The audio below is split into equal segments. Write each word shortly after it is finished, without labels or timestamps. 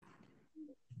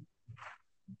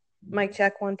Mic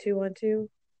check 1 2 1 2.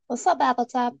 What's up, Apple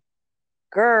Top?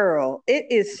 Girl, it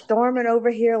is storming over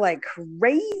here like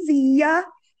crazy.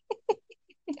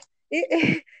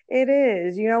 It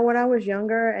is. You know, when I was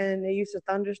younger and they used to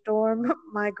thunderstorm,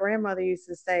 my great grandmother used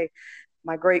to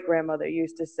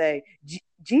say,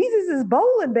 Jesus is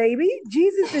bowling, baby.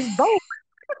 Jesus is bowling.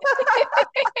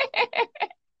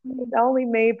 It only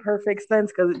made perfect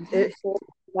sense because it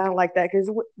sounded like that. Because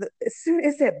as soon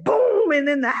as it said boom, and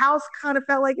then the house kind of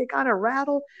felt like it kind of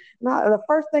rattled. Now, the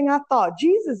first thing I thought,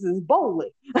 Jesus is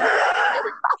bowling.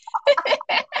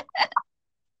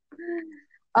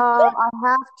 I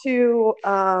have to,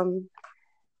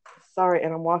 sorry,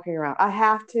 and I'm walking around. I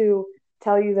have to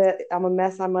tell you that I'm a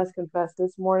mess, I must confess,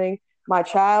 this morning. My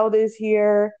child is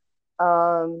here.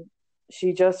 Um,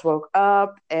 she just woke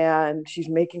up and she's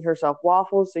making herself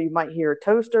waffles, so you might hear a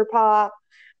toaster pop.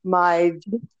 My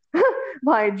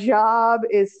my job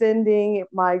is sending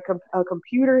a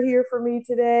computer here for me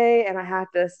today, and I have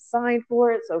to sign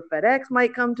for it, so FedEx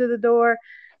might come to the door.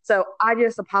 So I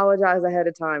just apologize ahead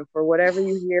of time for whatever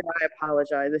you hear. I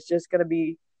apologize. It's just gonna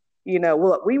be,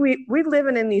 look, we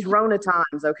living in these Rona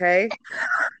times, okay?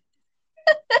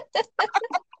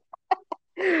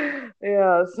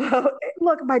 Yeah. So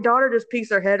look, my daughter just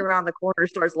peeks her head around the corner,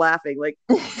 starts laughing, like,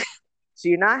 so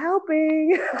you're not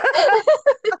helping.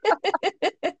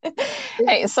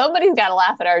 Hey, somebody's got to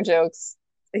laugh at our jokes.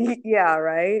 Yeah,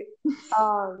 right.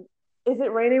 Um, is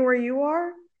it raining where you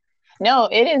are? No,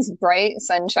 it is bright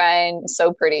sunshine,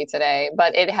 so pretty today,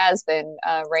 but it has been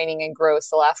raining and gross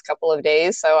the last couple of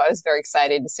days. So I was very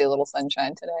excited to see a little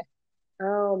sunshine today.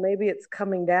 Oh, maybe it's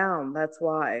coming down. That's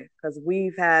why. Because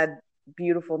we've had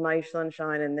beautiful, nice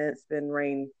sunshine, and then it's been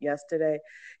rain yesterday.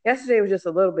 Yesterday was just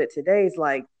a little bit. Today's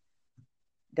like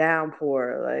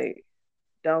downpour. Like,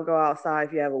 don't go outside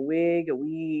if you have a wig, a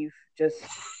weave. Just,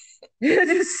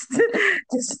 just,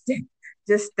 just,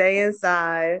 just stay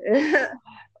inside.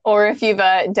 Or if you've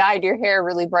dyed your hair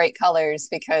really bright colors,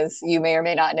 because you may or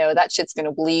may not know that shit's going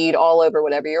to bleed all over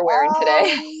whatever you're wearing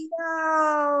today.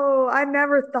 Oh no, I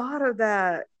never thought of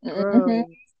that. hmm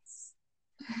Gross.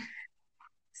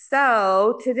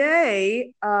 So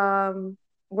today,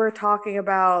 we're talking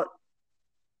about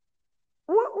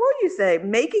what would you say?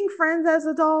 Making friends as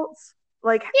adults?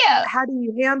 Like, Yeah. how do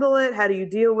you handle it? How do you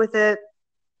deal with it?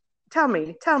 Tell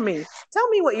me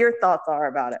what your thoughts are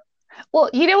about it. Well,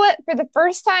 you know what? For the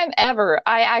first time ever,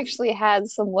 I actually had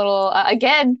some little,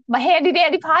 again, my handy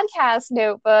dandy podcast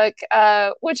notebook,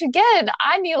 which again,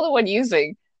 I'm the only one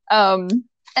using. Um,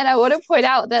 and I want to point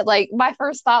out that, like, my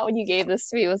first thought when you gave this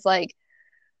to me was like,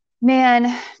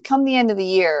 man, come the end of the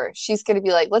year, she's going to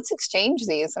be like, let's exchange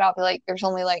these. And I'll be like, there's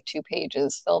only like 2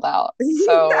 pages filled out.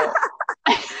 So,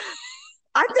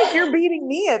 I think you're beating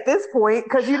me at this point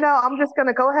because I'm just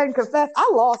gonna go ahead and confess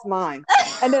I lost mine,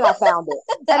 and then I found it,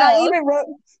 and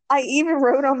oh, I even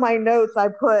wrote on my notes. I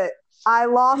put I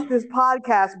lost this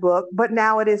podcast book, but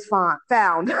now it is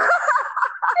found.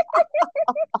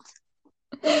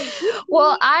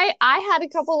 well, I had a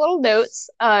couple little notes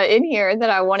in here that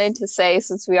I wanted to say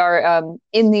since we are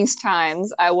in these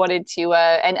times. I wanted to,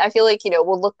 and I feel like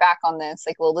we'll look back on this,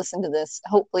 like we'll listen to this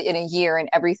hopefully in a year, and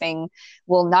everything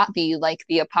will not be like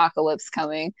the apocalypse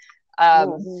coming.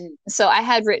 Mhm. So I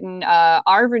had written,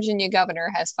 our Virginia governor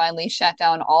has finally shut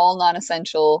down all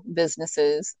non-essential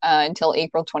businesses until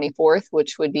April 24th,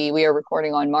 which would be, we are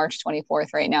recording on March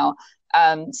 24th right now.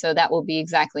 So that will be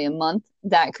exactly a month.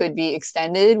 That could be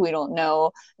extended. We don't know.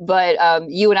 But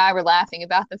you and I were laughing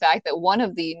about the fact that one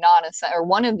of the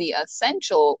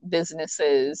essential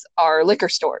businesses are liquor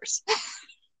stores.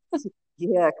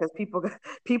 Yeah, because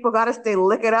people got to stay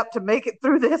licking up to make it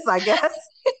through this, I guess.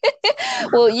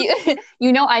 Well,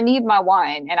 I need my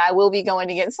wine, and I will be going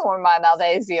to get some of my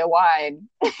Malvasia wine.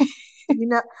 You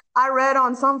know, I read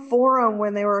on some forum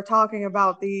when they were talking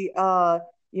about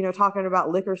talking about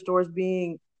liquor stores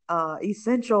being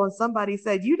essential, and somebody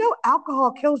said,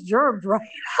 alcohol kills germs, right?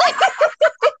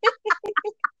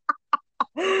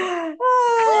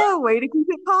 Way to keep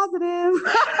it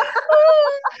positive.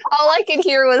 All I could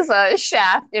hear was a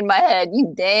shaft in my head.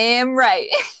 You damn right.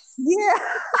 Yeah.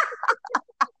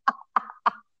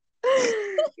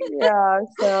 Yeah.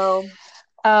 So,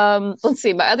 Let's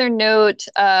see. My other note,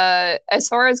 as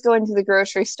far as going to the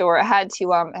grocery store, I had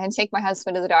to take my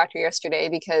husband to the doctor yesterday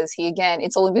because he, again,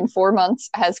 it's only been 4 months,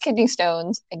 has kidney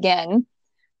stones again.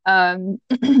 And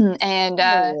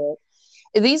oh,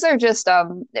 these are just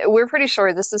we're pretty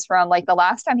sure this is from like the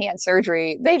last time he had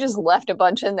surgery. They just left a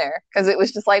bunch in there because it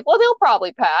was just like, well, they'll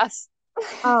probably pass.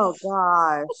 oh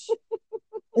gosh.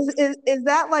 Is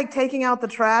that like taking out the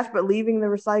trash but leaving the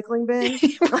recycling bin?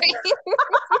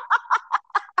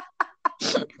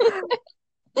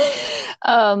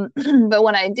 But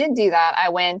when I did do that, I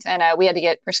went and we had to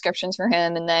get prescriptions for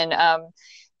him, and then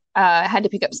had to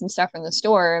pick up some stuff from the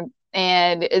store.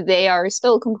 And they are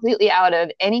still completely out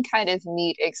of any kind of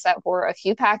meat except for a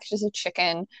few packages of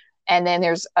chicken, and then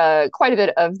there's quite a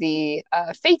bit of the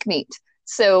fake meat.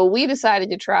 So we decided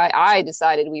to try. I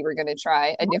decided we were going to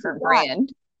try a What is different that?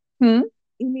 brand. Hmm?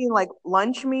 You mean like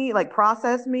lunch meat, like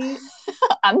processed meat?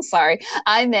 I'm sorry,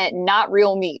 I meant not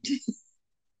real meat.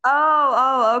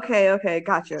 Okay,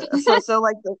 gotcha. So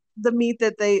like the meat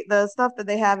that the stuff that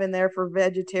they have in there for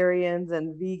vegetarians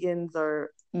and vegans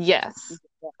or Yes,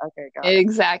 okay, got it.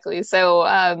 exactly. So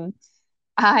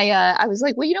I was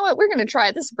like, well, you know what? We're going to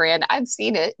try this brand. I've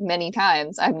seen it many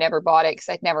times. I've never bought it because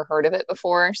I'd never heard of it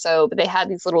before. So, but they had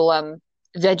these little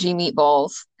veggie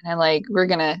meatballs, and I'm like, we're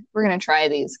gonna try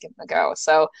these, give them a go.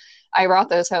 So, I brought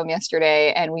those home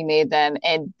yesterday, and we made them,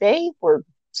 and they were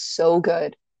so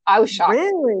good. I was shocked.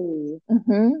 Really?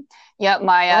 Hmm. Yeah,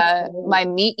 That's my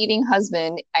great. meat eating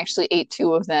husband actually ate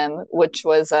two of them, which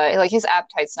was like his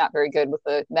appetite's not very good with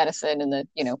the medicine and the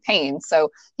pain.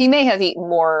 So he may have eaten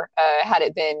more had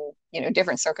it been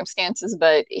different circumstances,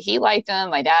 but he liked them.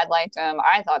 My dad liked them.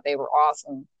 I thought they were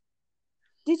awesome.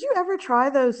 Did you ever try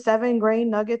those 7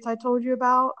 grain nuggets I told you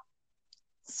about?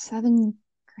 Seven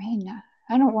grain.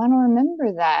 I don't remember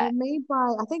They're that. made by,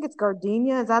 I think it's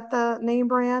Gardenia. Is that the name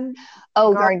brand?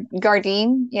 Oh, Gar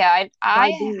Gardein. Yeah,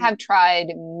 I Gardein. have tried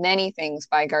many things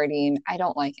by Gardein. I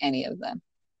don't like any of them.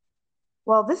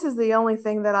 Well, this is the only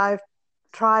thing that I've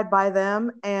tried by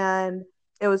them. And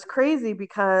it was crazy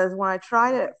because when I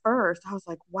tried it at first, I was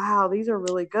like, wow, these are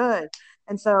really good.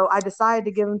 And so I decided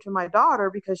to give them to my daughter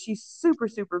because she's super,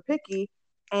 super picky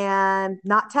and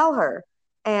not tell her.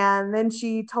 And then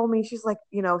she told me, she's like,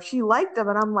 she liked them.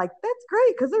 And I'm like, that's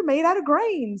great because they're made out of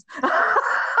grains.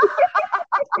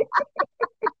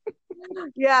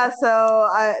 Yeah, so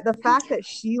the fact that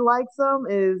she likes them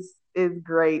is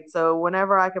great. So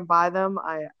whenever I can buy them,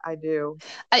 I do.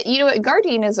 You know what?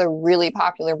 Gardein is a really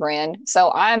popular brand.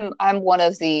 So I'm one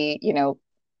of the,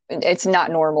 it's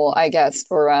not normal, I guess,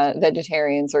 for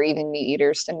vegetarians or even meat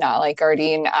eaters to not like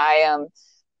Gardein.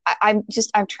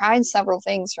 I've tried several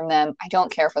things from them. I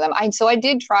don't care for them. I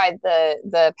did try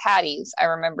the patties. I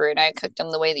remember, and I cooked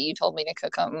them the way that you told me to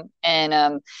cook them.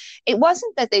 And it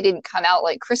wasn't that they didn't come out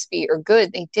like crispy or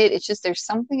good. They did. It's just there's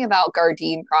something about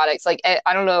Gardein products. Like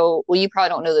I don't know. Well, you probably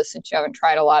don't know this since you haven't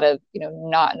tried a lot of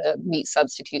not meat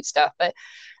substitute stuff, but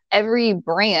every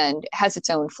brand has its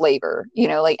own flavor.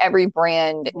 Like every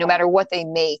brand, no matter what they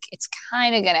make, it's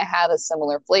kind of going to have a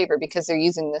similar flavor because they're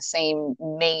using the same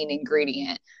main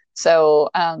ingredient. So,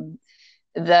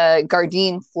 the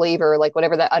Gardein flavor, like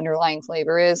whatever that underlying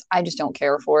flavor is, I just don't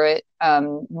care for it.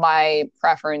 My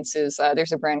preference is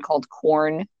there's a brand called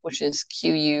Quorn, which is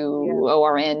Yeah,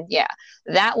 Quorn. Yeah,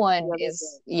 that one yeah, they're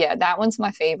is, good. yeah, that one's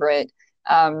my favorite.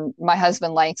 My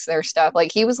husband likes their stuff.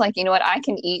 Like he was like, you know what, I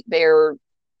can eat their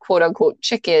quote unquote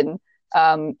chicken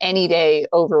any day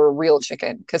over real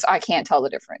chicken because I can't tell the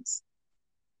difference.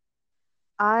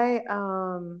 I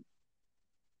um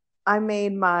I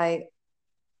made my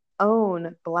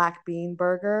own black bean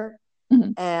burger,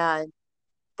 Mhm. and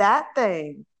that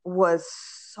thing was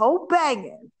so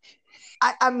banging.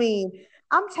 I mean,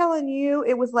 I'm telling you,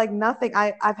 it was like nothing.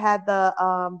 I've had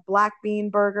the black bean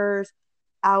burgers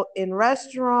out in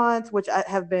restaurants, which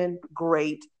have been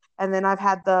great. And then I've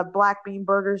had the black bean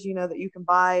burgers, that you can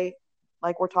buy,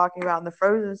 like we're talking about in the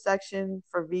frozen section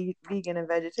for vegan and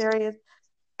vegetarians,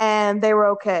 and they were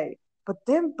okay. But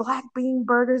them black bean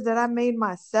burgers that I made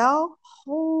myself,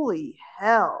 holy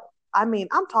hell. I mean,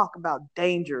 I'm talking about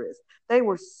dangerous. They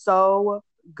were so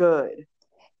good.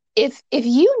 If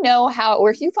you know how, or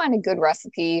if you find a good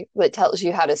recipe that tells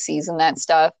you how to season that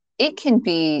stuff, it can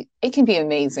be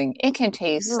amazing. It can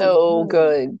taste so Mhm.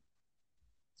 good.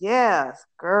 Yes,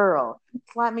 girl.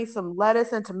 Slap me some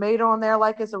lettuce and tomato on there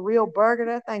like it's a real burger.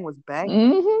 That thing was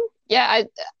banging. Yeah,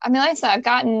 I mean, like I said,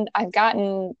 I've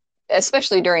gotten,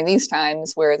 especially during these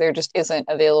times where there just isn't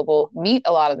available meat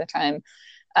a lot of the time.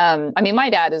 I mean,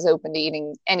 my dad is open to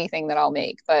eating anything that I'll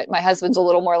make, but my husband's a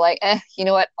little more like, you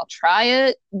know what, I'll try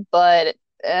it, but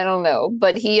I don't know.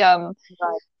 But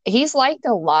Right. he's liked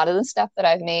a lot of the stuff that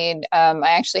I've made. I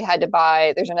actually had to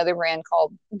buy. There's another brand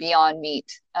called Beyond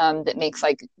Meat that makes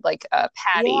like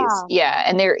patties. Yeah. Yeah,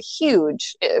 and they're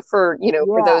huge for for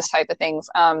Yeah. those type of things.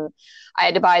 I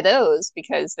had to buy those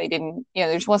because they didn't.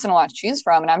 There just wasn't a lot to choose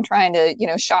from, and I'm trying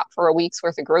to shop for a week's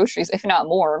worth of groceries, if not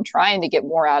more. I'm trying to get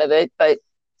more out of it, but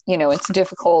it's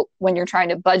difficult when you're trying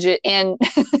to budget and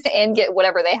and get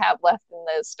whatever they have left in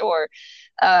the store.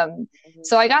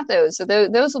 So I got those. So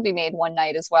those will be made one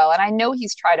night as well. And I know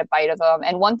he's tried a bite of them.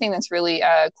 And one thing that's really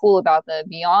cool about the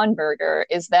Beyond Burger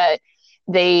is that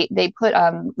they put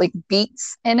like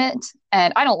beets in it,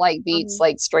 and I don't like beets Mhm.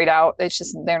 like straight out. It's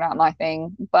just they're not my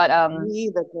thing. But Me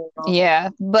either, girl. yeah,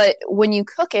 but when you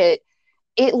cook it,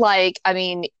 it like, I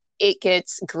mean, it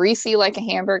gets greasy like a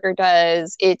hamburger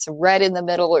does. It's red in the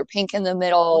middle or pink in the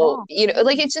middle. Yeah.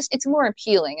 Like it's more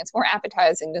appealing. It's more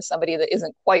appetizing to somebody that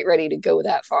isn't quite ready to go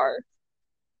that far.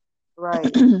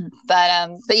 Right.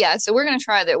 But yeah, so we're gonna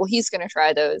try that. Well, he's gonna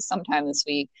try those sometime this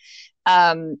week.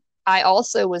 I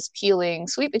also was peeling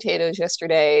sweet potatoes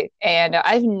yesterday, and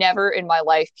I've never in my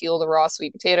life peeled a raw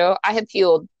sweet potato. I have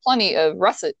peeled plenty of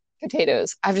russet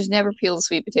potatoes. I've just never peeled a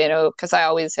sweet potato because I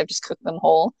always have just cooked them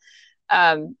whole.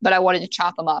 But I wanted to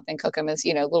chop them up and cook them as,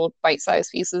 little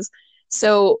bite-sized pieces.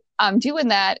 So I'm doing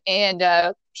that and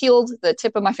peeled the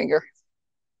tip of my finger.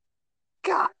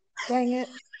 God dang it.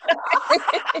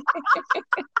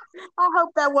 I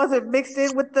hope that wasn't mixed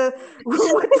in with the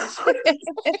with the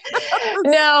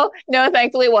No,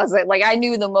 thankfully it wasn't. Like I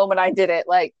knew the moment I did it,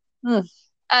 like,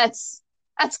 that's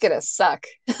that's gonna suck.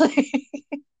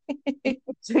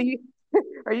 so you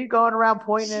are you going around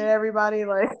pointing at everybody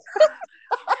like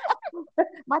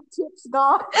my tip's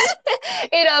gone?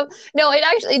 No, it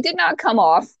actually did not come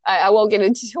off. I won't get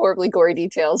into horribly gory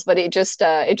details, but it just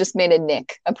made a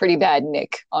nick, a pretty bad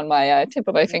nick on my tip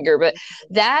of my finger. But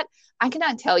that I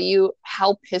cannot tell you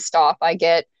how pissed off I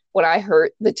get when I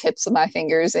hurt the tips of my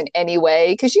fingers in any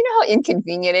way, because you know how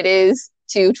inconvenient it is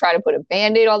to try to put a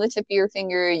band-aid on the tip of your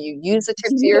finger. You use the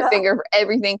tips of your Yeah. finger for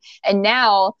everything, and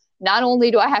now not only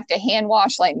do I have to hand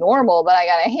wash like normal, but I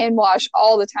got to hand wash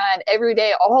all the time, every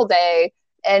day, all day.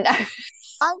 And I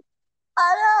I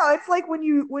know. It's like when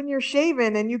you're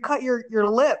shaving and you cut your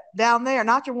lip down there,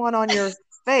 not your one on your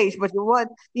face, but your one,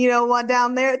 one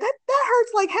down there. That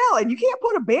hurts like hell. And you can't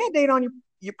put a band-aid on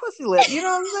your pussy lip. You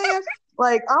know what I'm saying?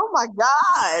 Like, oh my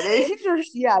God. It's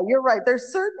just, yeah, you're right.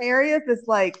 There's certain areas that's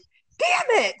like,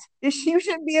 damn it. You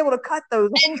shouldn't be able to cut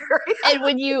those areas. and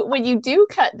when you do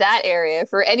cut that area,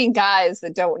 for any guys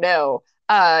that don't know,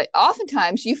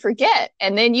 oftentimes you forget,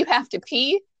 and then you have to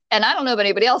pee. And I don't know about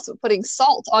anybody else, but putting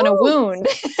salt on a Woo. wound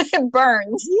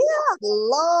burns. Yeah,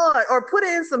 Lord. Or put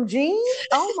in some jeans.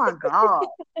 Oh my God.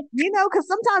 Because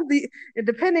sometimes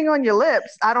depending on your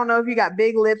lips, I don't know if you got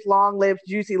big lips, long lips,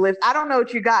 juicy lips. I don't know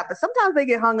what you got, but sometimes they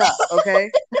get hung up.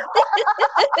 Okay.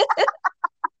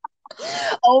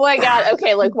 Oh my God.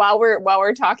 Okay, like while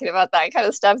we're talking about that kind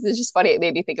of stuff, it's just funny. It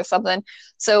made me think of something.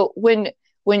 So when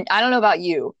I don't know about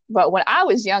you, but when I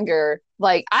was younger,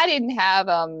 like I didn't have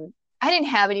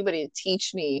anybody to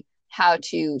teach me how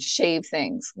to shave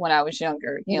things when I was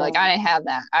younger. Like Right. I didn't have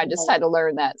that. I just Right. had to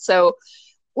learn that. So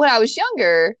when I was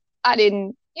younger, I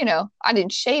didn't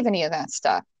shave any of that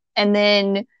stuff. And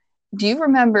then do you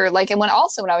remember like, and when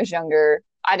I was younger,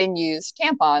 I didn't use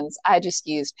tampons. I just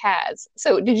used pads.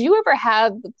 So did you ever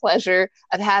have the pleasure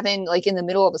of having like in the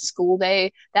middle of a school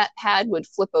day, that pad would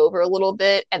flip over a little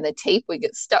bit and the tape would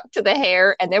get stuck to the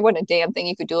hair and there wasn't a damn thing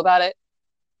you could do about it?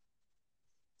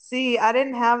 See, I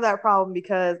didn't have that problem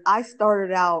because I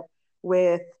started out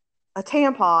with a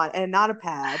tampon and not a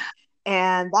pad.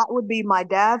 And that would be my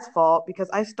dad's fault because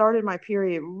I started my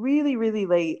period really, really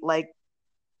late. Like,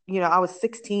 I was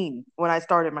 16 when I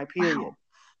started my period. Wow.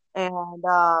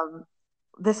 And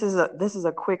this is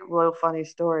a quick, real funny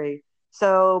story.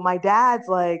 So my dad's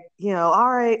like,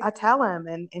 all right, I tell him,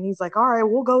 and he's like, all right,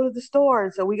 we'll go to the store.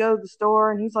 And so we go to the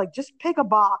store, and he's like, just pick a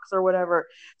box or whatever.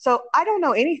 So I don't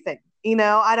know anything,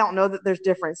 I don't know that there's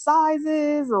different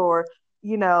sizes or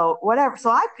whatever. So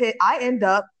I end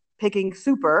up picking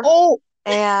super, Oh,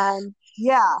 and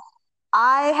yeah,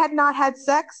 I had not had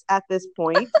sex at this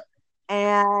point,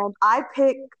 and I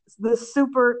picked the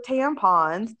super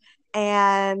tampons.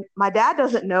 And my dad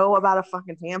doesn't know about a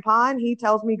fucking tampon. He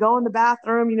tells me go in the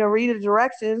bathroom, read the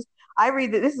directions. I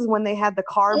read that this is when they had the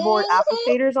cardboard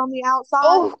applicators on the outside.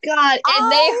 oh God.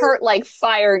 And they I hurt like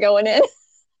fire going in.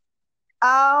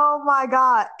 Oh my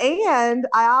God. And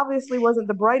I obviously wasn't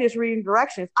the brightest reading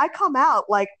directions. I come out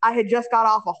like I had just got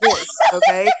off a horse.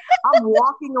 Okay. I'm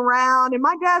walking around and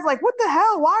my dad's like, what the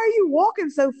hell? Why are you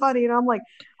walking so funny? And I'm like,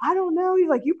 I don't know. He's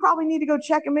like, you probably need to go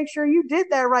check and make sure you did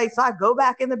that right. So I go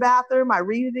back in the bathroom, I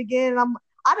read it again, and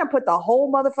I done put the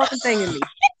whole motherfucking thing in me.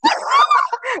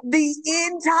 The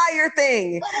entire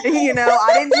thing.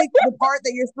 I didn't take the part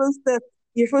that you're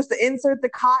supposed to insert the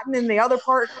cotton and the other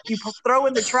part you throw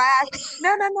in the trash.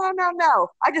 No, no, no, no, no.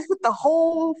 I just put the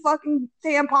whole fucking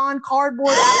tampon,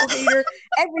 cardboard applicator,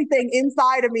 everything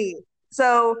inside of me.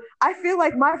 So I feel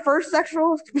like my first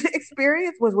sexual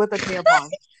experience was with a tampon.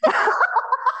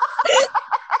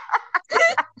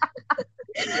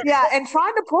 Yeah, and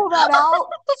trying to pull that out,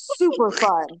 super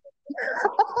fun.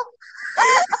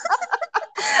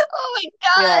 Oh my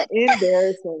Yeah, God.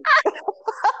 embarrassing.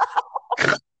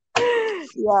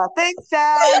 Yeah, thanks,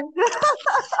 Dad.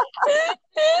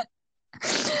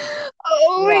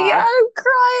 Oh my Yeah. God, I'm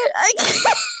crying. I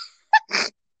can't.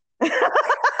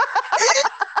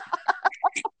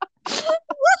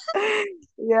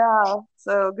 Yeah,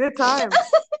 so good times.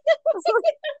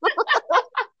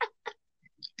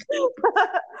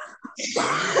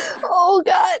 Oh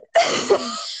God.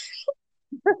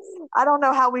 I don't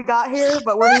know how we got here,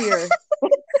 but we're here.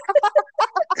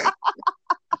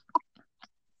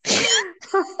 I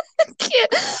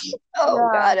can't. Oh Yeah.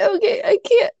 God. Okay, I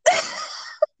can't.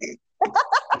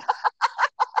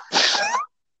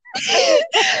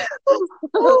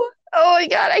 Oh, oh my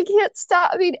God, I can't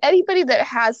stop. I mean, anybody that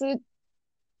hasn't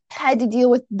had to deal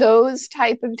with those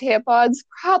type of tampons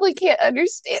probably can't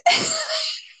understand.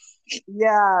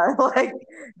 Yeah, like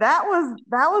that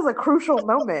was a crucial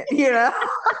moment, you know?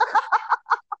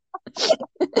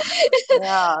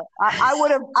 Yeah. I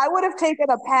would have taken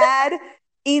a pad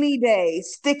any day,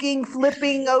 sticking,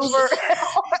 flipping over,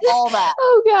 all that.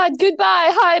 Oh God,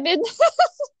 goodbye, Hyman.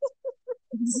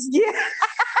 Yeah.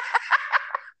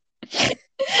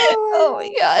 Oh my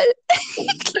Oh God. my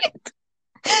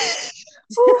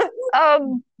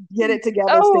God. Get it together,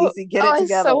 Oh, Stacy. Get it oh, it's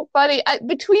together. so funny.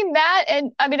 Between that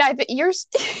and I mean, I think yours,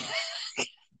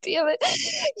 damn it,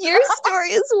 your story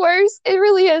is worse. It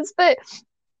really is. But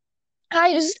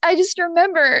I just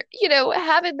remember,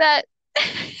 having that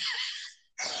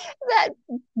that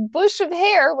bush of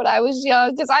hair when I was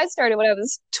young because I started when I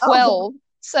was Oh, 12.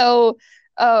 So,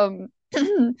 um,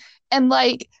 and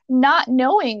like not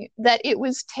knowing that it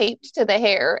was taped to the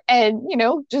hair and,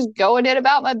 just going in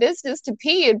about my business to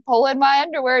pee and pulling my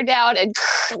underwear down and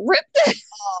ripped a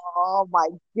oh my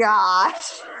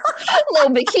gosh. little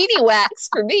bikini wax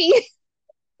for me.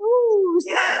 Ooh.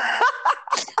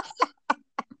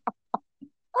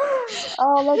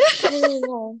 Oh, that's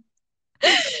terrible.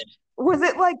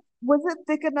 Was it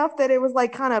thick enough that it was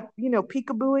like kind of,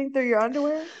 peekabooing through your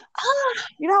underwear?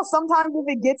 You know how sometimes if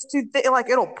it gets too thick, like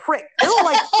it'll like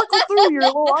prickle through your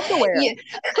little underwear. Yeah,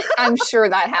 I'm sure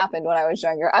that happened when I was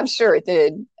younger. I'm sure it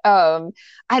did. I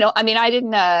mean, I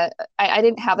didn't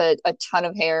have a ton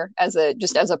of hair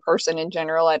just as a person in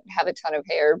general. I didn't have a ton of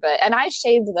hair, and I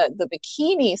shaved the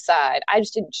bikini side. I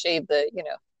just didn't shave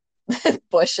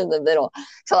bush in the middle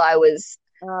till I was,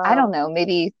 I Uh, don't know,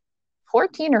 maybe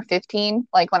 14 or 15,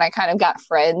 like when I kind of got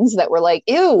friends that were like,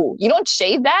 ew, you don't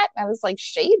shave that? I was like,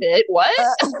 shave it? What?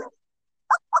 uh,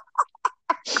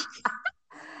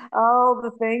 oh,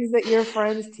 the things that your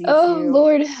friends teach Oh you.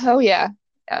 Lord. Oh yeah.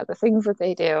 Yeah, the things that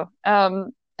they do.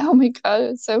 Oh my God,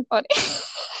 it's so funny.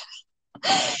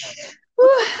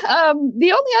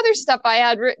 The only other stuff I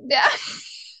had written down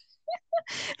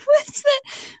was that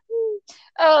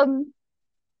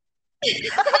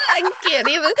I can't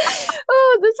even.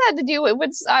 Oh, this had to do with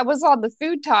when I was on the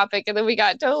food topic, and then we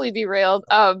got totally derailed.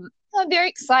 I'm very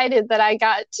excited that I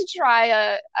got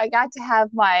to have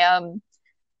my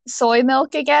soy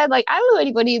milk again. Like I don't know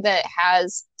anybody that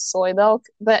has soy milk,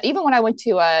 but even when I went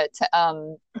to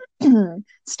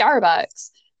Starbucks,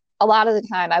 a lot of the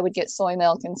time I would get soy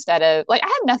milk instead of like I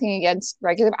have nothing against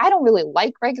regular. I don't really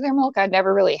like regular milk. I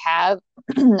never really have.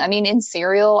 I mean, in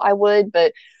cereal I would,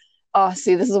 but oh,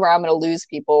 see, this is where I'm going to lose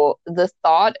people. The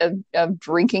thought of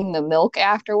drinking the milk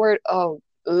afterward, oh,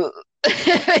 ugh,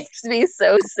 it makes me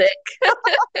so sick.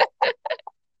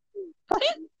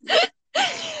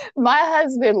 My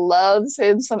husband loves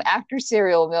him some after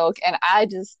cereal milk, and I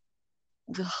just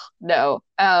ugh, no.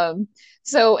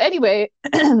 So anyway,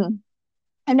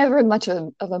 I've never been much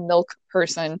of a milk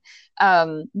person.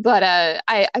 But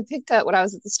I picked up when I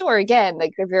was at the store again,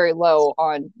 like they're very low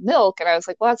on milk, and I was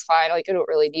like, well, that's fine. Like I don't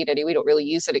really need any. We don't really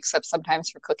use it except sometimes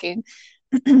for cooking.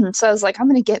 So I was like, I'm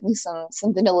gonna get me some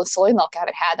vanilla soy milk. I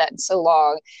haven't had that in so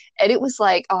long. And it was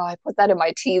like, oh, I put that in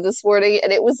my tea this morning,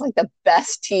 and it was like the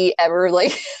best tea ever.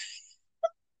 Like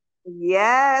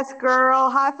Yes,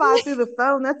 girl. High five through the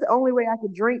phone. That's the only way I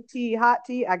could drink tea, hot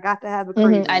tea. I got to have the I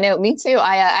creamer. know, me too.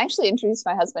 I actually introduced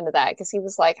my husband to that because he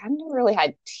was like, I've never really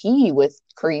had tea with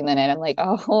cream in it. I'm like,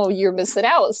 oh, you're missing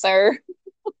out, sir.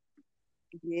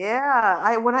 Yeah,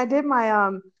 I when I did my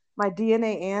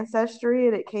DNA ancestry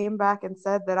and it came back and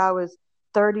said that I was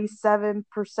 37%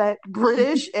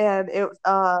 British and it was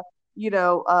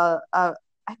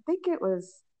I think it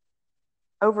was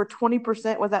over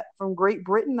 20% was that from Great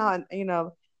Britain on, I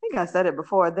think think I said it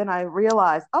before. Then I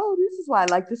realized, oh, this is why I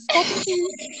like this sculpted tea.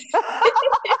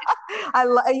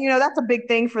 That's a big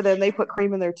thing for them. They put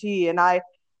cream in their tea, and I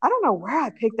don't know where I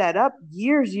picked that up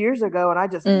years ago, and I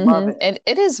just love it.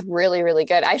 It is really, really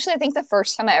good. Actually, I think the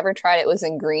first time I ever tried it was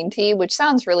in green tea, which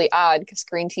sounds really odd because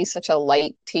green tea is such a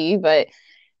light tea, but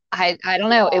I don't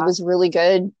know, it Yeah. was really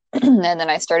good. And then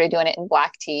I started doing it in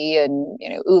black tea and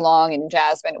oolong and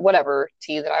jasmine, whatever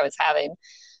tea that I was having.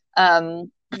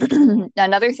 Um, Mhm.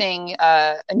 Another thing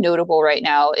notable right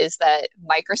now is that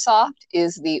Microsoft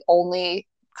is the only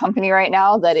company right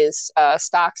now that is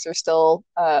stocks are still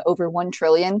over 1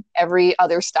 trillion. Every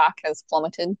other stock has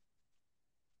plummeted.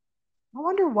 I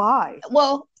wonder why.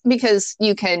 Well, because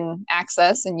you can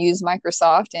access and use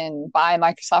Microsoft and buy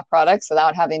Microsoft products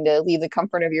without having to leave the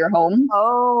comfort of your home.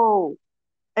 Oh,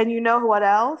 and you know what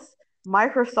else?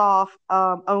 Microsoft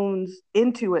owns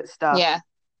Intuit stuff. Yeah.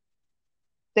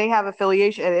 They have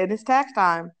affiliation, and it's tax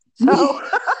time. So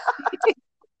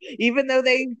even though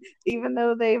they've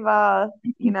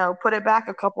put it back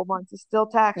a couple months, it's still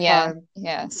tax Yeah, time.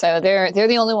 yeah. So they're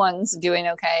the only ones doing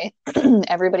okay.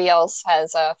 Everybody else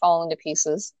has fallen to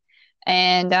pieces.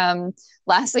 And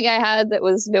last thing I had that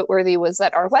was noteworthy was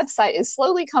that our website is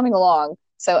slowly coming along.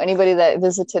 So anybody that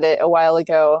visited it a while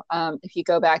ago, if you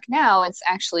go back now, it's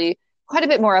actually quite a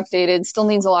bit more updated. Still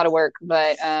needs a lot of work,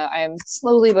 but I'm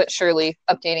slowly but surely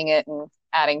updating it and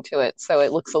adding to it so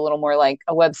it looks a little more like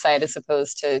a website as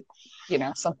opposed to,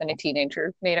 something a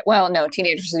teenager made it. Well, no,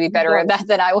 teenagers would be You've better at done that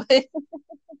than I would.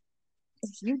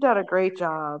 you've done a great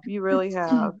job. You really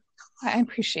have. I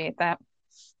appreciate that.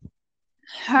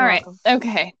 All You're right. welcome.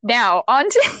 Okay. Now on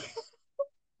to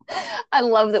I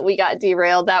love that we got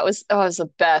derailed. That was the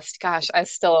best. Gosh, I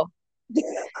still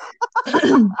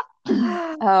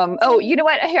oh, you know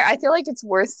what? Here, I feel like it's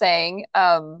worth saying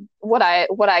what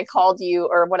I called you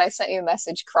or what I sent you a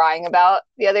message crying about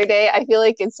the other day. I feel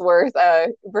like it's worth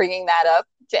bringing that up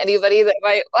to anybody that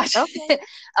might watch Okay. it.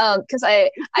 Because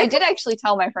I did actually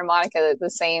tell my friend Monica that the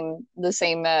same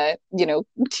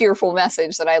tearful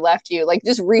message that I left you, like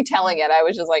just retelling it. I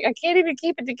was just like, I can't even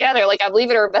keep it together. Like I'm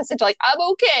leaving her a message like I'm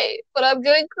okay, but I'm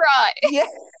gonna cry. Yeah.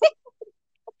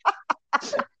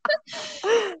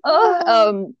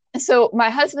 So my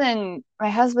husband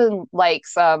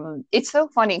likes it's so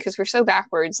funny because we're so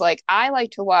backwards. Like I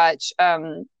like to watch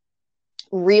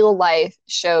real life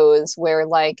shows where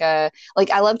like I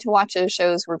love to watch those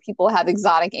shows where people have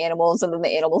exotic animals and then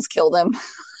the animals kill them.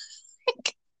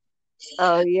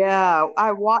 Oh yeah.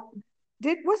 I watched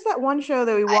what's that one show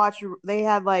that we watched? They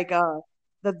had like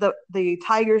the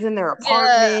tigers in their Yeah.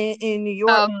 apartment in New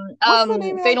York. What's the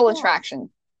name of that Fatal show? Attraction.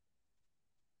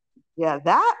 Yeah,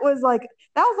 that was like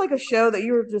a show that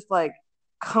you were just like,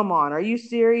 come on, are you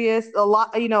serious? A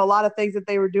lot of things that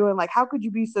they were doing, like how could you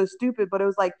be so stupid? But it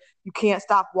was like you can't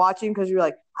stop watching because you're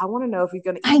like, I want to know if he's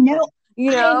gonna I eat them, know.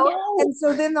 you I know? know. And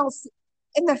so then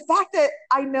and the fact that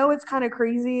I know it's kind of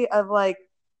crazy of like,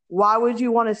 why would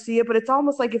you want to see it? But it's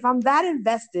almost like if I'm that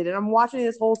invested and I'm watching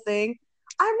this whole thing,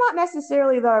 I'm not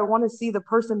necessarily that I want to see the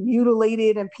person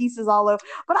mutilated and pieces all over,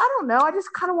 but I don't know. I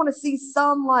just kind of want to see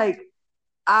some like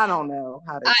I don't know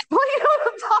how to I explain what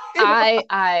I'm talking I about.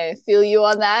 I feel you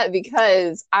on that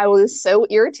because I was so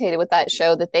irritated with that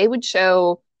show that they would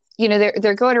show,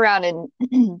 they're going around and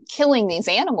killing these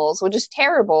animals, which is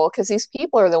terrible because these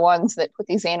people are the ones that put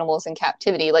these animals in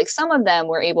captivity. Like some of them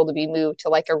were able to be moved to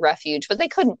like a refuge, but they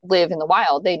couldn't live in the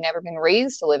wild. They'd never been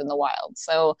raised to live in the wild.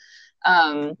 So,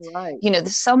 um, Right.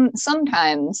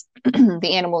 sometimes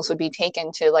the animals would be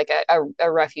taken to like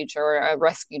a refuge or a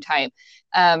rescue type.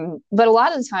 But a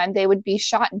lot of the time they would be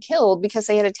shot and killed because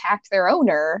they had attacked their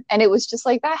owner. And it was just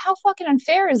like that. How fucking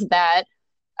unfair is that?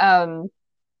 Um,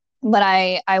 but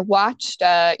I watched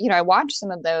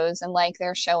some of those and like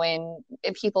they're showing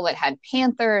people that had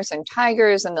panthers and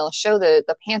tigers and they'll show the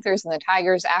panthers and the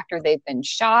tigers after they've been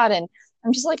shot. And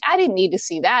I'm just like, I didn't need to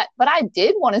see that, but I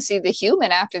did want to see the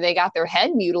human after they got their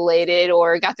head mutilated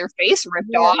or got their face ripped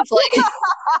Yeah. off. Like,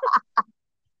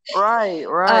 Right.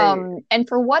 Right. and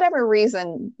for whatever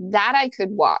reason, that I could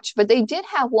watch, but they did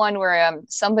have one where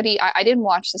I didn't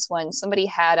watch this one. Somebody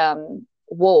had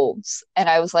wolves, and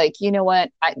I was like, you know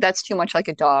what? That's too much like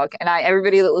a dog. And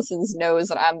everybody that listens knows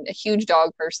that I'm a huge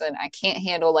dog person. I can't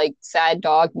handle like sad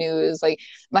dog news. Like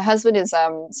my husband is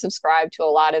subscribed to a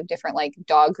lot of different like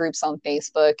dog groups on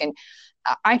Facebook, and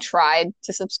I tried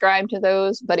to subscribe to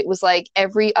those, but it was like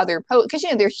every other post because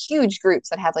they're huge groups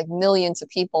that have like millions of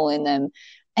people in them.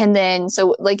 And then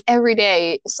so like every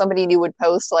day somebody new would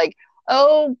post like,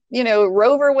 oh,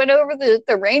 Rover went over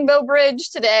the Rainbow Bridge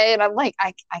today. And I'm like,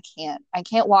 I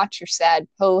can't watch your sad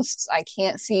posts. I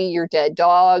can't see your dead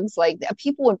dogs. Like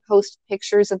people would post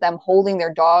pictures of them holding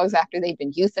their dogs after they've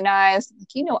been euthanized.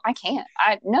 Like, I can't.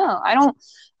 No, I don't.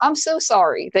 I'm so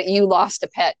sorry that you lost a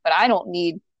pet, but I don't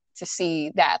need to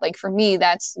see that. Like for me,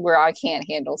 that's where I can't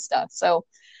handle stuff. So,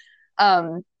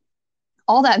 um,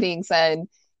 all that being said,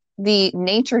 the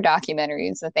nature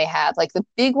documentaries that they had, like the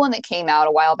big one that came out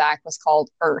a while back was called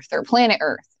Earth or Planet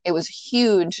Earth. It was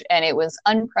huge and it was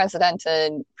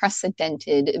unprecedented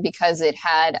because it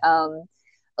had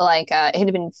it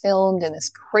had been filmed in this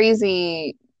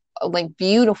crazy like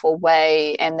beautiful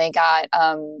way, and they got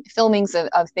filmings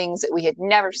of things that we had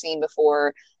never seen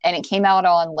before, and it came out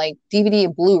on like DVD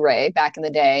and Blu-ray back in the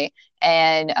day,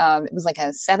 and it was like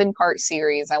a 7-part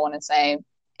series, I want to say,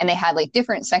 and they had like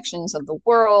different sections of the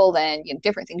world and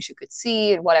different things you could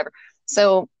see and whatever.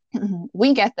 So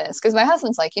we get this because my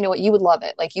husband's like, you know what, you would love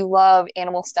it. Like you love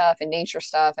animal stuff and nature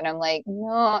stuff. And I'm like,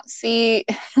 no, see,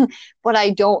 but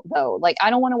I don't though. Like I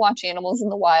don't want to watch animals in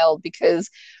the wild because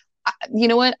you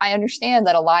know what? I understand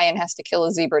that a lion has to kill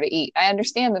a zebra to eat. I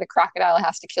understand that a crocodile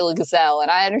has to kill a gazelle.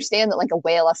 And I understand that like a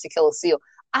whale has to kill a seal.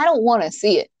 I don't want to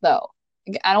see it though.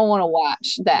 I don't want to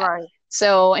watch that. Right.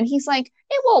 So, and he's like,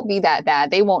 it won't be that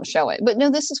bad. They won't show it. But no,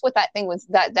 this is what that thing was,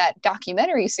 that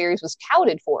documentary series was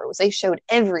touted for, was they showed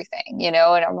everything, and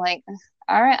I'm like,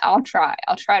 all right, I'll try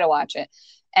to watch it.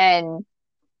 And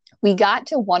we got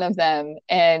to one of them,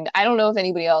 and I don't know if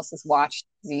anybody else has watched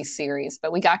these series,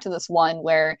 but we got to this one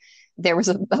where there was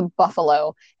a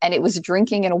buffalo and it was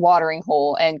drinking in a watering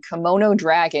hole, and kimono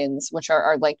dragons, which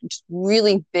are like just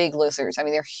really big lizards. I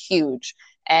mean, they're huge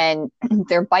and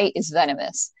their bite is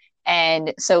venomous.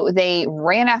 And so they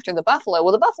ran after the buffalo.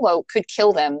 Well, the buffalo could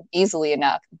kill them easily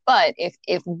enough, but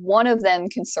if one of them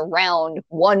can surround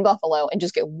one buffalo and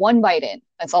just get one bite in,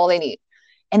 that's all they need.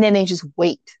 And then they just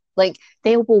wait. Like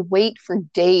they will wait for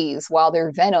days while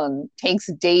their venom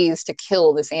takes days to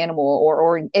kill this animal,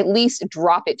 or at least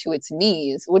drop it to its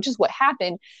knees, which is what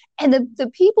happened. And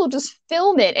the people just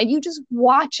film it and you just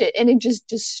watch it and it just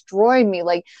destroyed me.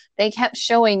 Like they kept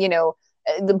showing,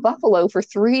 the buffalo for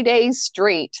 3 days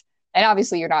straight, and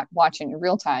obviously you're not watching in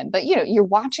real time, but you're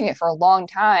watching it for a long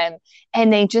time,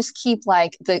 and they just keep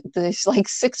like there's like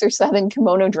 6 or 7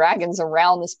 kimono dragons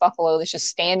around this buffalo that's just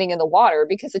standing in the water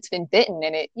because it's been bitten,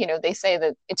 and they say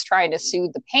that it's trying to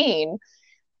soothe the pain,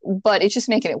 but it's just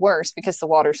making it worse because the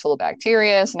water's full of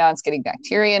bacteria. So now it's getting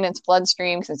bacteria in its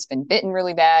bloodstream because it's been bitten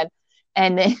really bad.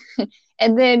 And then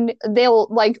and then they'll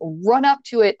like run up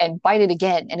to it and bite it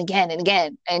again and again and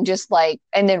again, and just like,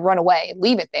 and then run away,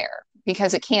 leave it there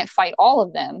because it can't fight all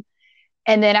of them.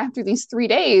 And then after these 3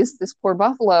 days, this poor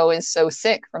buffalo is so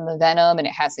sick from the venom, and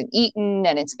it hasn't eaten,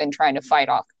 and it's been trying to fight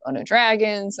off Komodo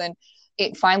dragons, and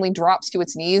it finally drops to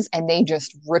its knees, and they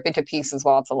just rip it to pieces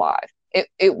while it's alive.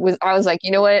 I was like, you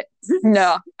know what?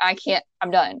 No, I can't. I'm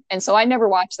done. And so I never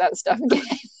watched that stuff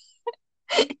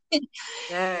again.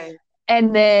 Dang.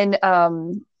 And then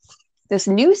this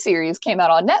new series came out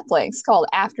on Netflix called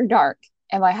After Dark.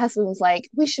 And my husband was like,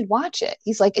 we should watch it.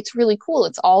 He's like, it's really cool.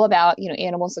 It's all about,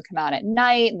 animals that come out at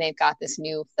night, and they've got this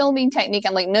new filming technique.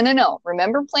 I'm like, no, no, no.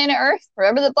 Remember Planet Earth?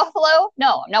 Remember the buffalo?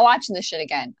 No, I'm not watching this shit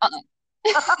again.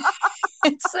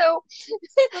 so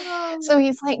so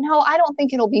he's like, no, I don't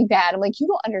think it'll be bad. I'm like, you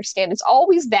don't understand. It's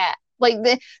always that. Like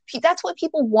that's what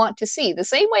people want to see. The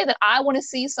same way that I want to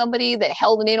see somebody that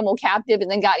held an animal captive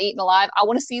and then got eaten alive, I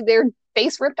want to see their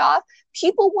face ripped off.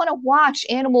 People want to watch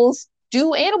animals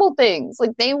do animal things.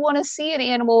 Like they want to see an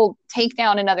animal take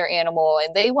down another animal,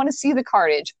 and they want to see the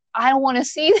carnage. I don't want to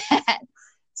see that.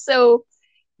 So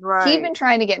Right. he'd been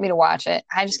trying to get me to watch it.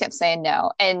 I just kept saying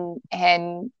no.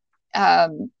 And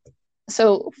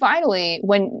so finally,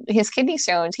 when his kidney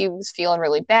stones, he was feeling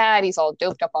really bad. He's all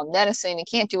doped up on medicine. He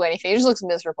can't do anything. He just looks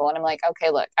miserable. And I'm like,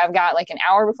 okay, look, I've got like an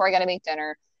hour before I got to make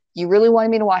dinner. You really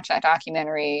wanted me to watch that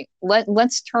documentary.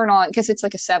 Let's turn on, because it's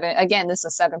like this is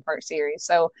a 7-part series.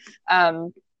 So I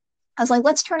was like,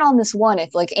 let's turn on this one.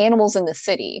 It's like animals in the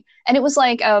city. And it was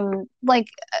like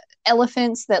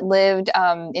elephants that lived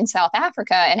in South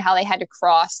Africa, and how they had to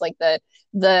cross like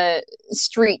the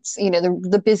streets,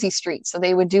 the busy streets. So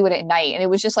they would do it at night. And it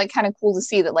was just like kind of cool to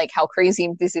see that, like how crazy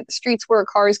and busy the streets were,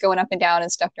 cars going up and down and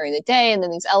stuff during the day. And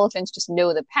then these elephants just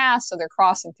know the path. So they're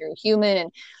crossing through human.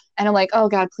 And I'm like, oh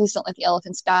God, please don't let the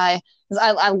elephants die.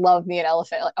 Because I love me an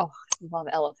elephant. Like, oh, I love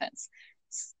elephants.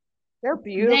 They're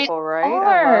beautiful, They right?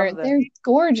 are. I love them. They're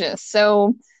gorgeous.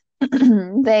 So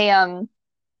they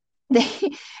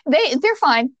they they're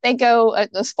fine. They go.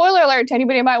 A spoiler alert to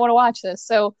anybody who might want to watch this.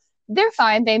 So they're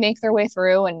fine. They make their way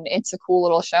through, and it's a cool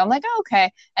little show. I'm like, oh,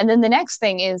 okay. And then the next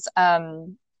thing is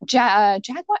Jaguar.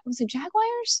 Was it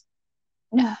Jaguars?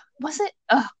 No, was it?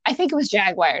 I think it was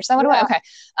Jaguars. That Yeah. okay.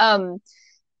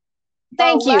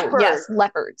 Thank you. Leopard. Yes,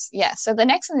 leopards. Yes. So the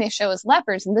next thing they show is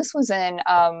leopards, and this was in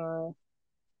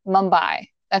Mumbai.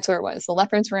 That's where it was. The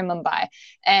leopards were in Mumbai,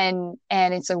 and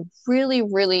it's a really,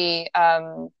 really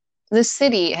the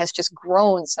city has just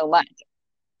grown so much.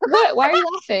 What? Why are you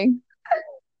laughing?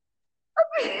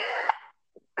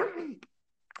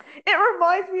 It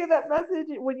reminds me of that message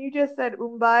when you just said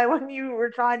Mumbai, when you were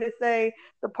trying to say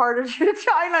the part of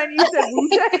China and you said Wu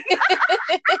Tang.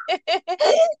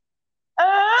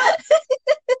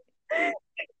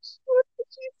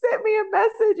 She sent me a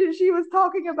message and she was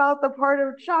talking about the part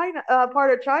of China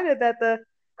that the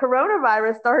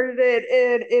coronavirus started in,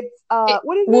 and it's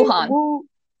what is it? Wuhan.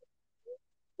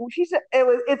 She said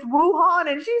it's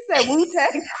Wuhan, and she said Wu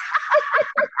Tang.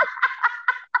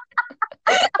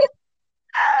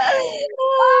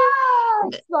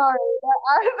 Sorry,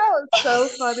 that was so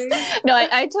funny. No,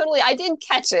 I totally, I did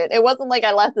catch it. It wasn't like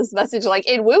I left this message like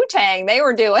in Wu Tang they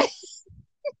were doing.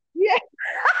 Yeah.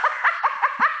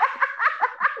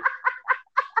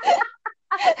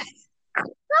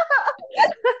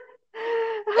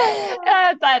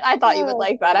 I thought you would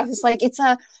like that. I was like, it's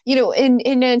a,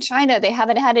 in China they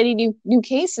haven't had any new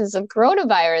cases of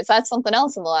coronavirus. That's something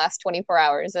else in the last 24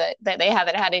 hours that they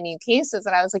haven't had any new cases.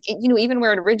 And I was like, even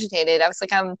where it originated, I was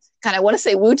like, I'm kind of want to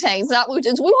say Wu Tang. It's not Wu,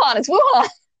 it's Wuhan. It's Wuhan.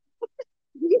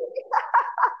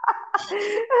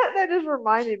 That just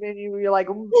reminded me, you're like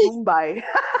Mumbai.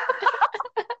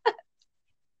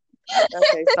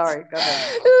 Okay, sorry. Go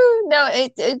ahead. No,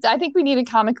 I think we need a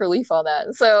comic relief on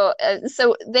that. So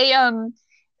they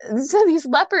so these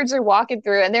leopards are walking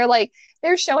through, and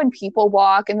they're showing people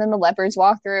walk, and then the leopards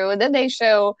walk through, and then they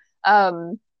show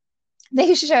a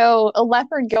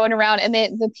leopard going around, and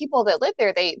the people that live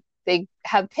there they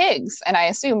have pigs, and I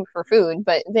assume for food,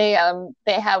 but they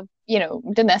have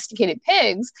domesticated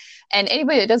pigs, and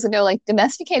anybody that doesn't know, like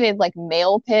domesticated like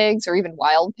male pigs or even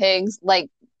wild pigs, like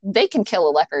they can kill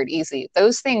a leopard easy.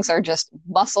 Those things are just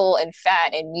muscle and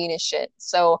fat and mean as shit.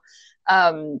 So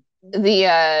I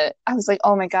was like,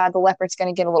 oh my God, the leopard's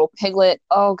gonna get a little piglet.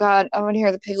 Oh God, I want to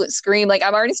hear the piglet scream. Like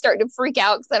I'm already starting to freak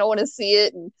out because I don't want to see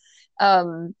it.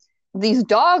 And these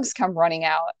dogs come running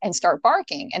out and start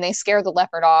barking, and they scare the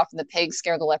leopard off, and the pigs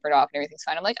scare the leopard off, and everything's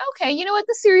fine. I'm like, okay, you know what?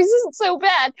 The series isn't so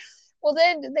bad. Well,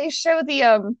 then they show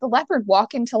the leopard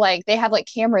walk into, like, they have like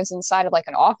cameras inside of like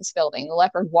an office building. The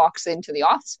leopard walks into the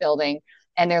office building,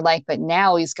 and they're like, but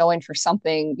now he's going for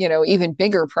something, even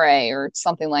bigger prey or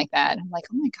something like that. And I'm like,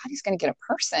 oh my God, he's going to get a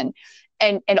person.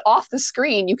 And off the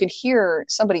screen, you could hear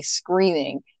somebody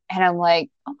screaming. And I'm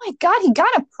like, oh my God, he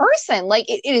got a person. Like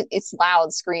it's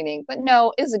loud screaming, but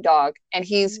no, it's a dog. And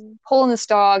he's pulling this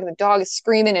dog, and the dog is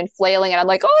screaming and flailing. And I'm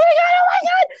like, oh my God, oh my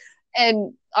God.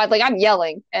 And I'm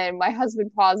yelling, and my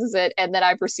husband pauses it, and then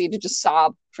I proceed to just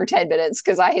sob for 10 minutes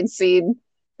because I had seen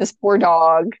this poor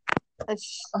dog.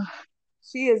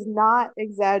 She is not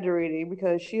exaggerating,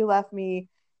 because she left me,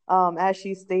 as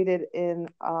she stated in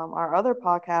our other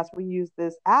podcast, we use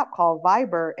this app called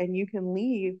Viber, and you can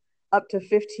leave up to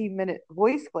 15-minute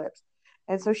voice clips.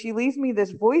 And so she leaves me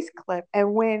this voice clip,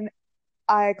 and when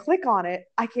I click on it,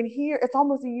 I can hear, it's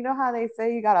almost, how they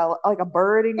say you got a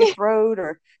bird in your throat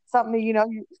or something, you're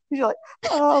like,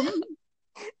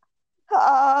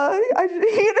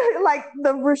 like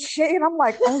the shit, and I'm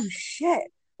like, oh shit,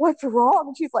 what's wrong?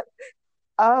 And she's like,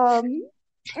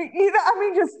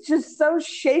 just so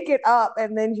shaken up.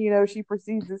 And then, she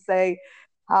proceeds to say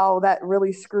how that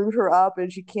really screwed her up,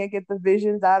 and she can't get the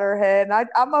visions out of her head. And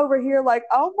I'm over here like,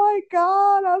 oh my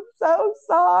God, I'm so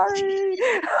sorry.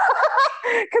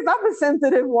 Because I'm a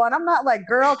sensitive one. I'm not like,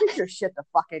 girl, get your shit the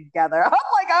fucking together. I'm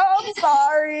like, oh, I'm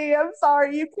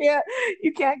sorry. You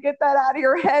can't get that out of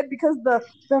your head, because the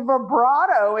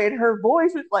vibrato in her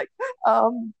voice is like,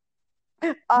 like,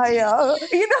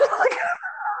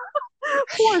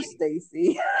 poor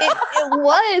Stacy. It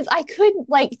was. I couldn't,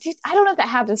 I don't know if that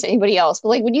happens to anybody else, but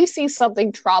like when you see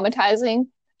something traumatizing,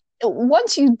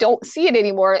 once you don't see it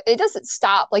anymore, it doesn't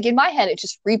stop. Like in my head, it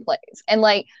just replays. And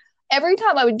like every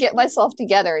time I would get myself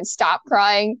together and stop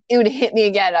crying, it would hit me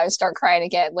again. I would start crying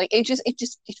again. Like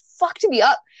it fucked me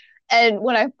up. And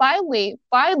when I finally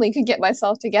could get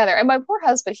myself together, and my poor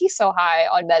husband, he's so high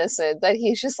on medicine that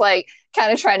he's just like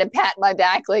kind of trying to pat my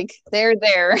back, like there.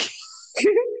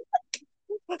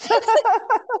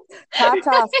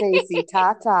 Ta-ta, Stacy,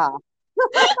 ta-ta.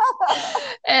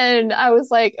 And I was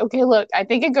like, okay, look, I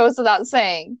think it goes without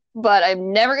saying, but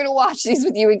I'm never gonna watch these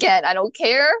with you again. I don't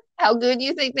care how good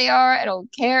you think they are. I don't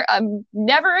care. I'm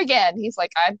never again. He's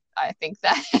like, I think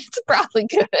that it's probably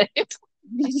good.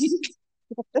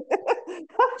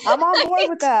 I'm on board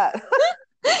with that.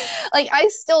 Like I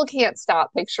still can't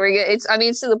stop picturing it. I mean,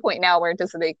 it's to the point now where it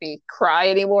doesn't make me cry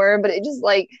anymore, but it just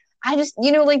like I just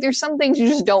like there's some things you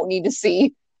just don't need to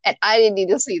see, and I didn't need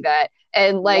to see that.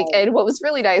 And like, Right. and what was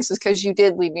really nice was because you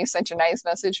did leave me such a nice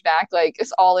message back, like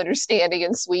it's all understanding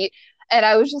and sweet. And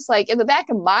I was just like, in the back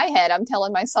of my head, I'm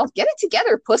telling myself, get it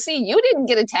together, pussy. You didn't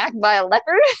get attacked by a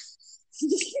leopard.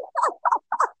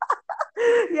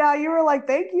 Yeah, you were like,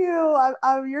 "Thank you.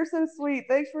 you're so sweet.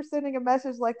 Thanks for sending a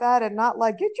message like that, and not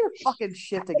like get your fucking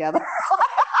shit together."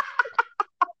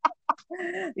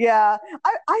 Yeah,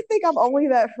 I think I'm only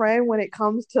that friend when it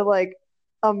comes to like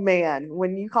a man.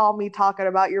 When you call me talking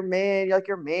about your man, you're like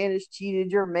your man is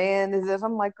cheated, your man is this.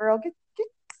 I'm like, girl, get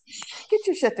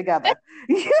your shit together.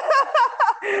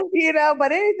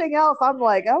 But anything else, I'm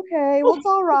like, okay, well, it's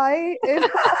all right.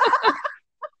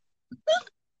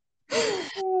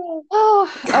 Oh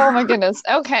my goodness.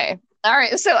 Okay. All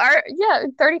right. So our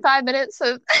 35 minutes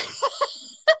of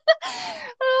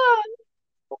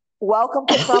Welcome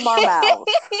to From Our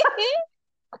Mouths.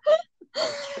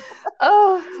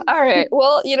 Oh, all right.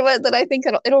 Well, you know what? Then I think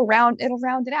it'll round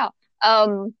it out.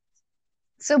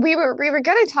 So we were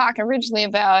gonna talk originally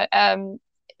about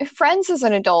friends as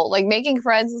an adult, like making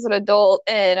friends as an adult,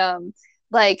 and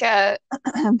like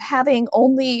having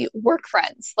only work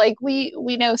friends. Like we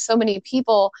know so many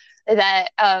people that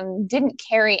didn't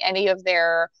carry any of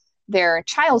their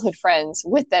childhood friends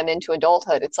with them into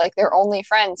adulthood. It's like their only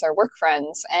friends are work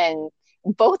friends, and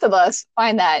both of us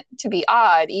find that to be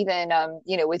odd. Even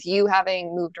with you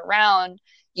having moved around,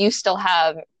 you still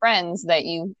have friends that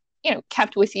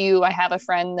kept with you. I have a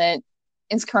friend that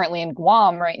is currently in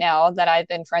Guam right now that I've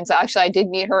been friends with. Actually, I did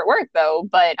meet her at work though,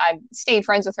 but I've stayed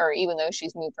friends with her even though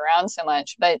she's moved around so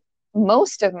much. But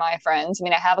most of my friends, I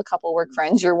mean, I have a couple work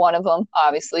friends. You're one of them,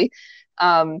 obviously.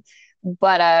 Um,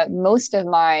 but most of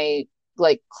my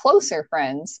like closer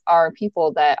friends are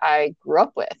people that I grew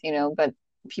up with, but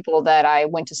people that I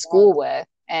went to school with.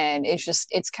 And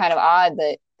it's kind of odd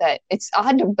that it's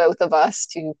odd to both of us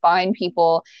to find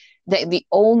people that the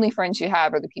only friends you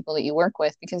have are the people that you work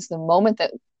with, because the moment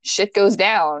that shit goes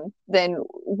down, then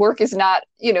work is not,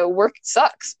 work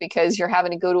sucks because you're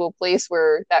having to go to a place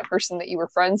where that person that you were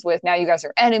friends with, now you guys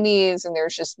are enemies, and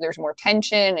there's more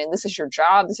tension, and this is your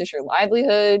job, this is your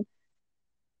livelihood.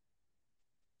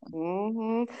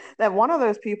 That one of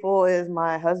those people is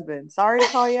my husband. Sorry to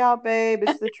call you out, babe.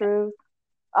 It's the truth.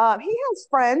 He has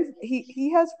friends.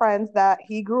 He has friends that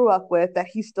he grew up with that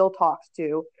he still talks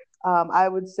to. I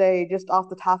would say just off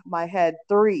the top of my head,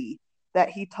 three that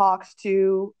he talks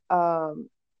to,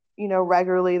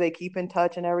 regularly. They keep in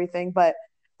touch and everything, but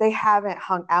they haven't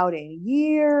hung out in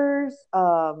years.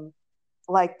 I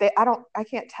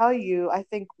can't tell you. I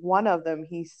think one of them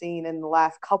he's seen in the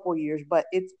last couple years, but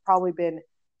it's probably been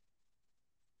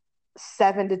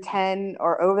 7 to 10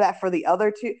 or over that for the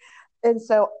other two. And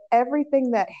so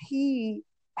everything that he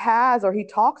has or he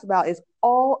talks about is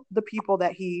all the people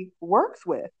that he works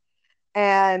with.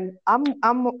 And I'm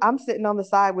sitting on the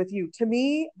side with you. To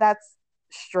me, that's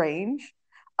strange.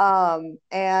 And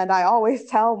I always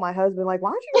tell my husband, like,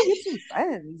 why don't you go get some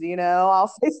friends?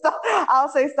 I'll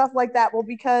say stuff like that. Well,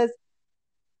 because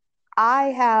I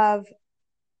have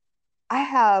I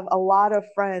have a lot of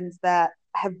friends that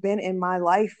have been in my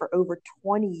life for over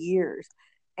 20 years.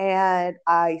 And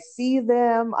I see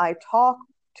them, I talk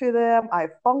to them, I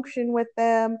function with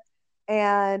them.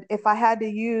 And if I had to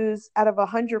use out of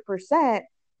 100%,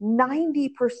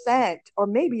 90%, or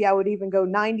maybe I would even go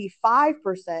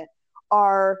 95%,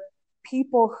 are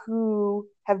people who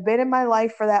have been in my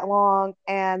life for that long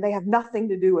and they have nothing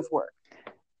to do with work.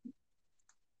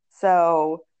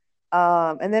 So,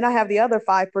 and then I have the other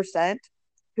 5%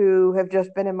 who have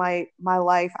just been in my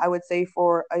life, I would say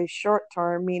for a short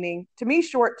term, meaning to me,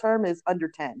 short term is under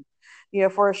 10,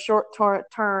 for a short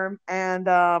term. And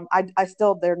I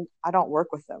still, I don't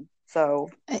work with them. So,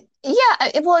 Yeah,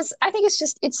 it was. I think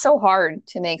it's so hard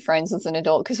to make friends as an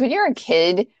adult because when you're a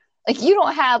kid, like you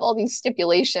don't have all these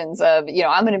stipulations of,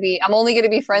 I'm only going to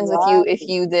be friends with you right. if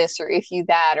you this or if you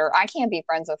that, or I can't be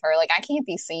friends with her. Like I can't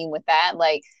be seen with that.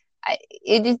 Like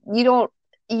you don't,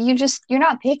 you're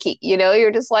not picky,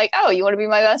 you're just like, oh, you want to be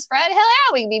my best friend? Hell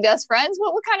yeah, we can be best friends.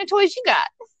 What kind of toys you got?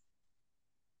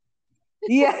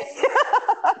 Yeah.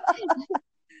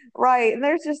 Right. And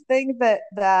there's just things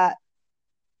that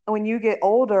when you get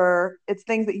older, it's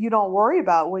things that you don't worry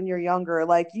about when you're younger.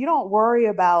 Like you don't worry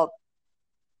about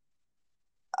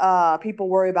people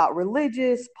worry about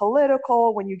religious,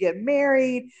 political. When you get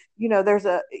married,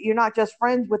 you're not just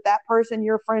friends with that person,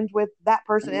 you're friends with that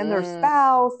person and their Mm,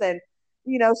 spouse. And,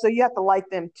 so you have to like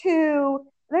them too.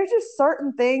 There's just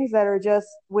certain things that are just,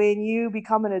 when you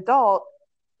become an adult,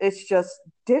 it's just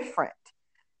different.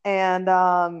 And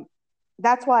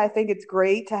that's why I think it's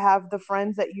great to have the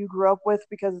friends that you grew up with,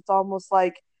 because it's almost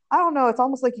like, I don't know, it's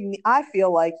almost like I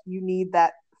feel like you need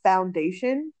that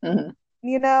foundation. mhm.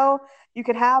 you know you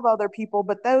can have other people,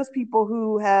 but those people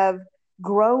who have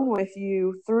grown with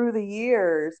you through the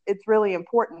years, it's really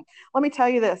important. Let me tell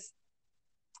you this.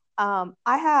 I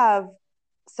have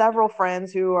several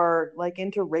friends who are like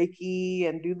into Reiki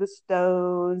and do the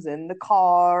stones and the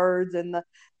cards and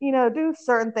do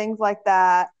certain things like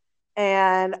that.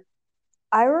 And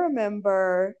I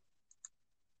remember,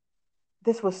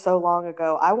 this was so long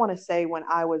ago. I want to say when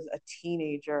I was a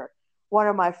teenager, one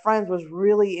of my friends was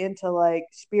really into like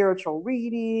spiritual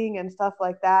reading and stuff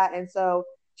like that. And so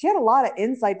she had a lot of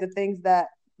insight to things that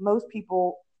most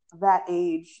people that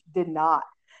age did not.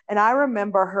 And I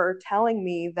remember her telling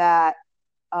me that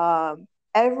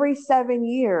every 7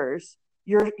 years,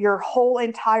 your whole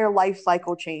entire life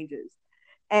cycle changes.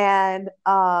 And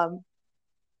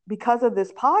because of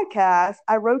this podcast,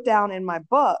 I wrote down in my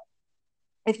book,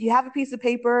 if you have a piece of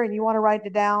paper and you want to write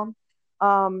it down,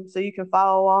 so you can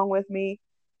follow along with me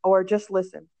or just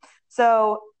listen.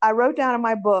 So I wrote down in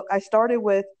my book, I started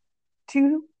with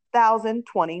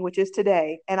 2020, which is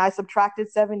today, and I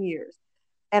subtracted 7 years.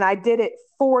 And I did it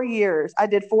 4 years. I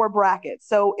did four brackets.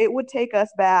 So it would take us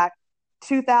back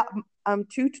 2000,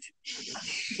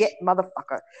 shit,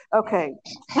 motherfucker. Okay.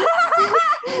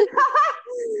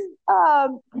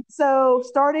 So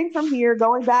starting from here,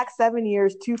 going back 7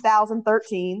 years,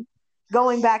 2013,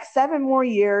 going back 7 more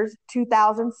years,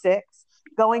 2006,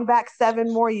 going back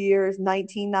 7 more years,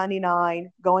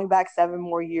 1999, going back 7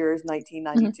 more years, Mhm.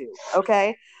 1992.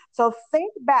 Okay. So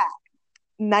think back,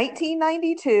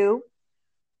 1992,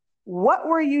 what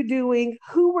were you doing?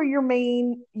 Who were your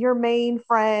main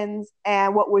friends,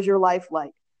 and what was your life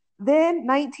like? Then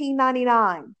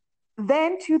 1999,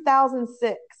 then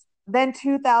 2006, then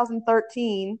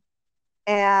 2013,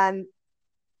 and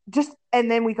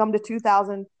then we come to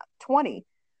 2020.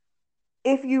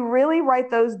 If you really write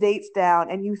those dates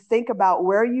down and you think about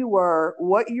where you were,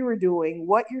 what you were doing,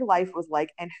 what your life was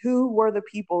like, and who were the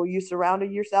people you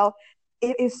surrounded yourself,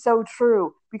 it is so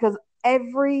true. Because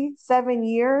every 7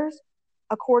 years,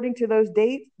 according to those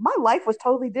dates, my life was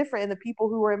totally different, and the people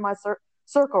who were in my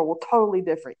circle were totally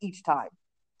different each time.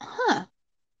 Huh.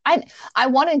 I I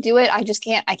want to do it. I just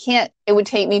can't. I can't. It would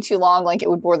take me too long. Like it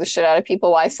would bore the shit out of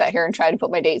people while I sat here and tried to put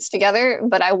my dates together.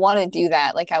 But I want to do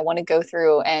that. Like I want to go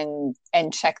through and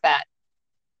check that.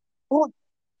 Well,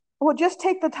 well, just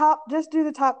do the top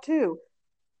two,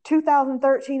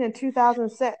 2013 and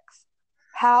 2006.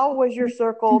 How was your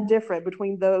circle different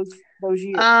between those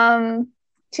years?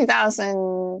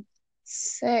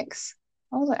 2006.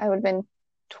 I would have been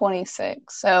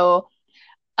 26. So,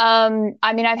 I mean,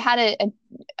 I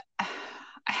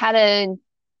had a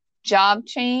job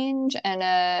change and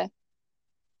I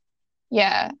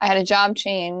had a job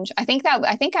change. I think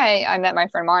I met my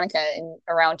friend Monica in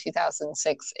around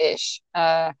 2006-ish.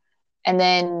 And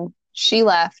then she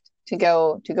left to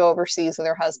go overseas with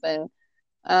her husband.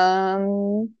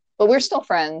 But we're still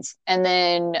friends. And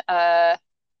then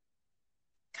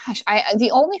gosh, I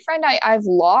the only friend I've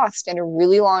lost in a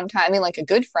really long time, I mean like a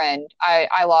good friend,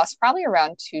 I lost probably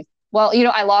around two, well,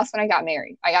 I lost when I got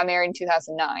married. I got married in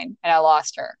 2009 and I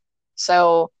lost her.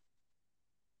 So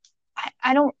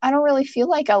I don't really feel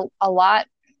like a lot.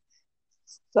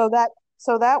 So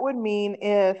that would mean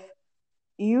if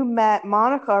you met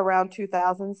Monica around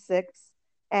 2006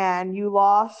 and you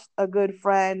lost a good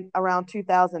friend around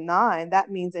 2009, that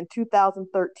means in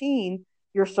 2013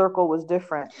 your circle was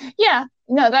different. Yeah,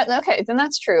 no, that okay, then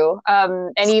that's true.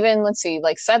 And even let's see,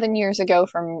 like 7 years ago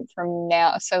from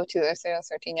now, so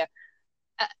 2013, yeah.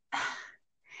 Uh,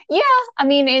 yeah, I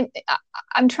mean,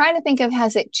 I'm trying to think of,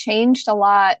 has it changed a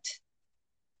lot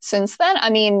since then? I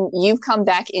mean, you've come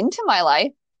back into my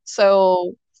life,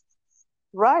 so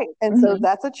Right. And so mhm.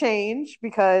 that's a change,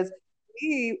 because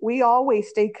we always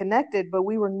stayed connected, but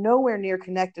we were nowhere near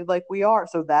connected like we are.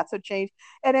 So that's a change.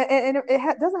 And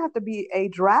it doesn't have to be a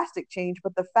drastic change,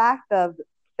 but the fact of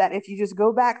that, if you just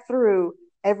go back through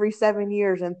every 7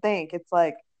 years and think, it's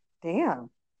like, damn,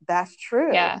 that's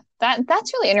true. Yeah,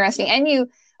 that's really interesting. And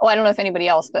oh, I don't know if anybody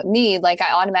else, but me, like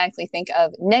I automatically think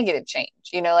of negative change.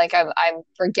 Like I'm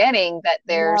forgetting that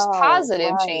there's No,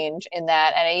 positive right, change in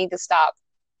that, and I need to stop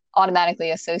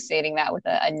automatically associating that with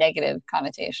a negative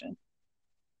connotation.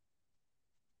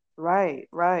 right,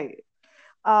 right.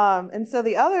 And so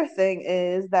the other thing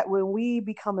is that when we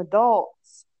become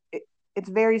adults, it's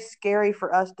very scary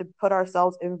for us to put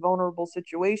ourselves in vulnerable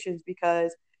situations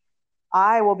because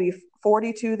I will be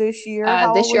 42 this year. How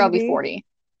old This will year I'll you be be? 40.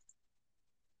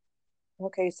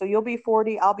 Okay, so you'll be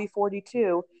 40, I'll be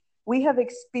 42. We have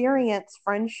experienced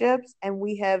friendships and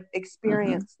we have Hmm.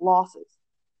 experienced losses.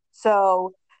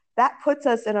 So that puts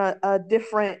us in a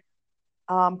different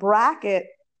bracket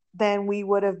than we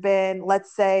would have been,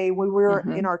 let's say, when we were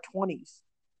in Hmm. our 20s,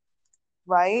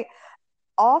 right?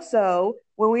 Also,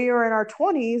 when we were in our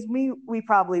 20s, we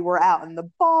probably were out in the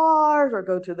bars or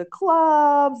go to the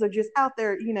clubs or just out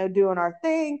there, doing our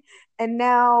thing. And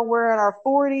now we're in our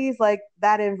 40s, like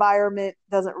that environment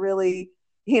doesn't really,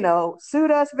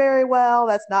 suit us very well.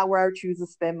 That's not where I choose to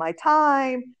spend my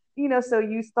time. So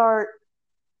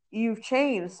you've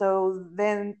changed. So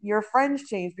then your friends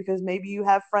change because maybe you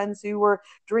have friends who were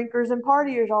drinkers and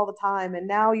partiers all the time. And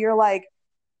now you're like,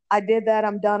 I did that,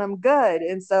 I'm done, I'm good.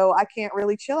 And so I can't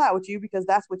really chill out with you because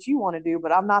that's what you want to do, but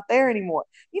I'm not there anymore.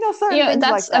 Certain things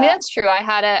like I mean, that. that's true. I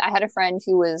had a friend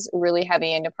who was really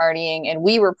heavy into partying, and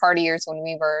we were partiers when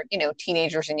we were,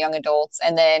 teenagers and young adults.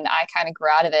 And then I kind of grew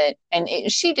out of it, and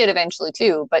she did eventually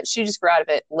too, but she just grew out of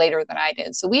it later than I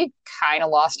did. So we kind of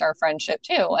lost our friendship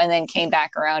too, and then came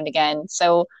back around again.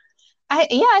 So yeah,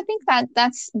 I think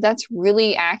that's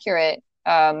really accurate.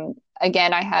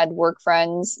 Again, I had work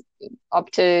friends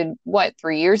up to what,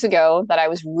 3 years ago that I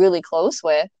was really close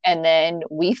with, and then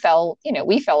we fell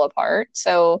apart.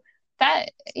 So that,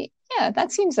 yeah,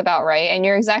 that seems about right. And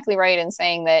you're exactly right in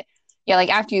saying that, yeah, like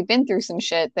after you've been through some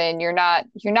shit, then you're not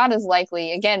as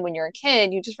likely. Again, when you're a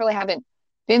kid, you just really haven't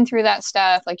been through that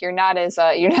stuff. Like you're not as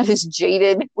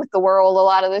jaded with the world a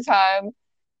lot of the time.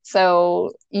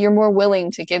 So you're more willing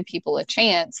to give people a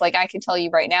chance. Like I can tell you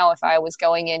right now, if I was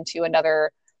going into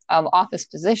another office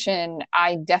position,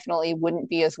 I definitely wouldn't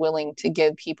be as willing to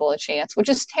give people a chance, which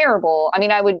is terrible. I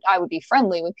mean, I would be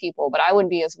friendly with people, but I wouldn't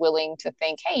be as willing to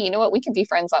think, hey, you know what, we can be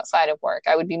friends outside of work.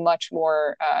 I would be much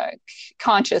more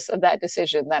conscious of that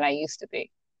decision than I used to be.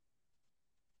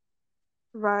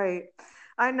 Right.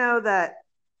 I know that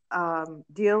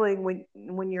dealing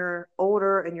when you're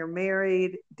older and you're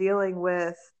married, dealing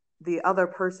with the other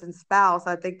person's spouse,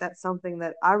 I think that's something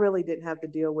that I really didn't have to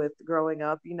deal with growing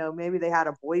up. Maybe they had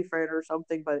a boyfriend or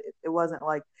something, but it wasn't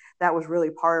like that was really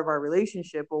part of our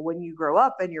relationship. But when you grow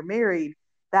up and you're married,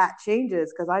 that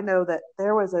changes because I know that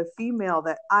there was a female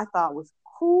that I thought was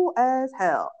cool as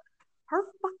hell. Her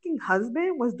fucking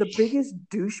husband was the biggest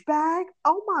douchebag.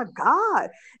 Oh my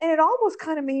God. And it almost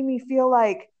kind of made me feel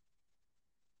like,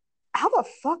 how the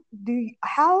fuck do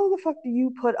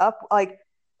you put up, like,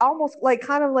 almost like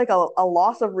kind of like a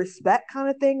loss of respect kind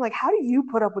of thing? Like, how do you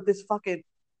put up with this fucking,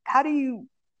 how do you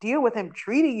deal with him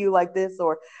treating you like this,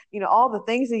 or, all the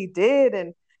things that he did?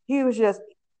 And he was just,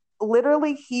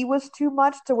 literally, he was too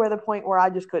much to where the point where I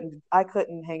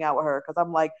couldn't hang out with her because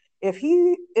I'm like, if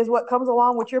he is what comes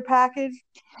along with your package,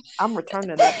 I'm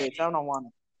returning that bitch. I don't want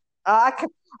it.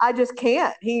 I just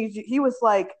can't. He was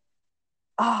like,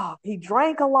 oh, he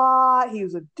drank a lot. He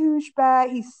was a douchebag.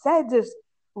 He said just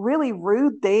really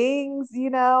rude things,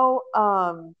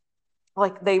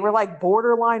 like they were like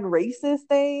borderline racist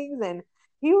things, and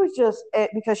he was just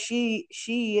because she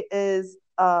is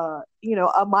a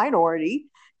minority,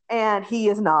 and he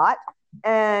is not,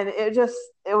 and it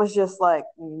was just like,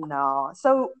 no.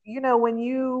 So when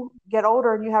you get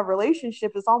older and you have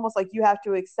relationships, it's almost like you have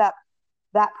to accept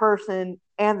that person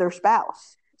and their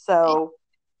spouse. So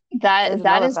there's That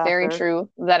another is very factor. true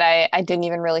that I didn't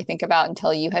even really think about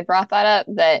until you had brought that up.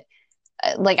 That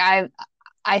like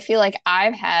I feel like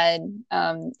I've had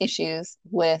issues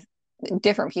with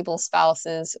different people's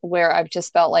spouses where I've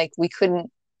just felt like we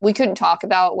couldn't talk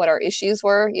about what our issues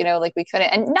were, like we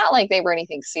couldn't, and not like they were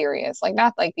anything serious, like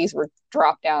not like these were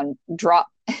drop down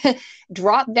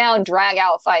drag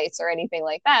out fights or anything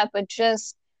like that, but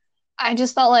just I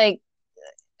just felt like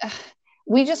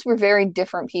we just were very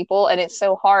different people, and it's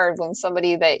so hard when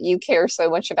somebody that you care so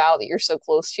much about, that you're so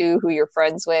close to, who you're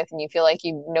friends with, and you feel like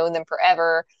you've known them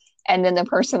forever, and then the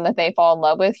person that they fall in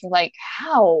love with, you're like,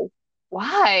 how,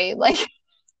 why, like,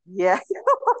 Yeah.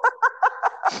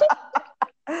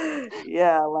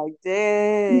 Yeah, like,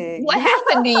 dang. what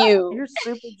happened to you? You're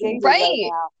super jaded right Right.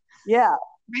 now. Yeah.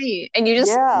 Right. And you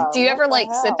just, Yeah. do you What ever the like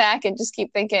sit hell? back and just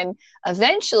keep thinking,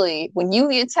 eventually, when you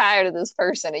get tired of this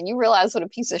person and you realize what a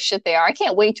piece of shit they are, I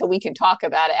can't wait till we can talk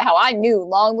about it, how I knew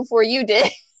long before you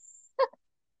did.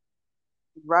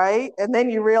 Right? And then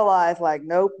you realize, like,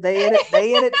 nope, they in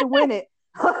it to win it.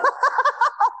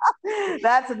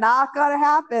 That's not gonna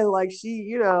happen. Like,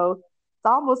 she,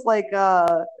 almost like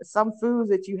some foods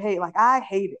that you hate. Like I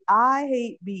hate it. I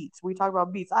hate beets. We talk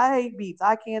about beets. I hate beets.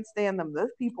 I can't stand them.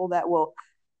 There's people that will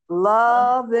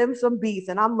love them some beets,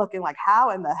 and I'm looking like,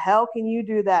 how in the hell can you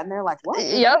do that? And they're like, what?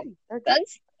 They're Yep, good. They're good.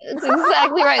 that's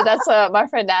exactly right. That's my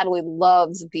friend Natalie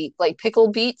loves beet, like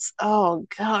pickled beets. Oh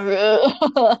God,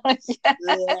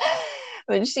 yeah.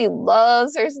 But she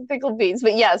loves her some pickled beets.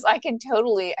 But yes, I can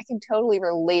totally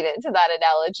relate it to that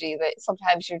analogy that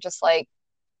sometimes you're just like,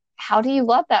 how do you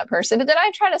love that person? But then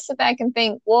I try to sit back and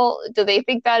think, well, do they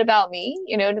think that about me?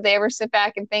 Do they ever sit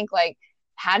back and think like,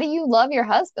 how do you love your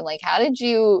husband? Like, how did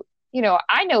you,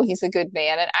 I know he's a good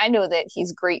man and I know that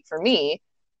he's great for me,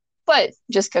 but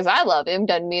just because I love him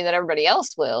doesn't mean that everybody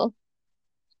else will.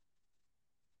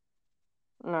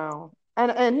 No.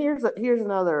 And here's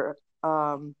another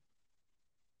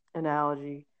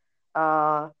analogy.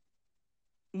 Uh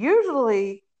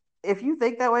Usually, if you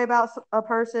think that way about a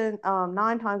person,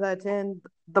 9 times out of 10,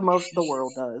 the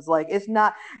world does. Like it's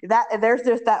not that there's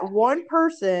just that one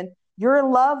person you're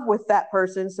in love with that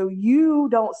person, so you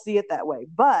don't see it that way.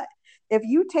 But if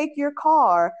you take your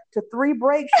car to 3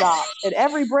 brake shops and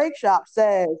every brake shop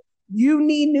says you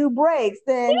need new brakes,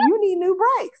 then you need new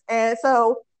brakes. And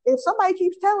so if somebody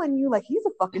keeps telling you like he's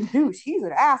a fucking douche, he's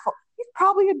an asshole, he's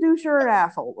probably a douche or an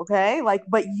asshole, okay? Like,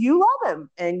 but you love him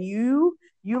and you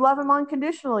love him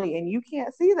unconditionally and you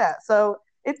can't see that. So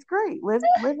it's great. Live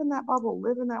in that bubble,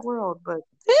 live in that world. But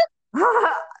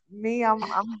me, I'm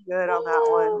good on that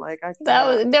one. Like I That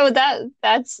can't. was no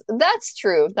that's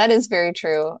true. That is very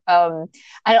true.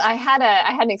 I had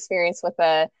an experience with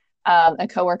a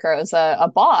coworker. It was a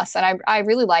boss, and I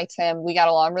really liked him. We got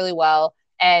along really well.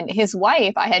 And his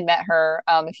wife, I had met her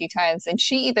a few times, and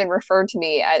she even referred to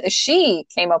me as she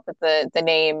came up with the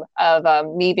name of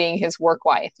me being his work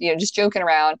wife. Just joking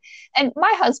around. And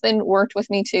my husband worked with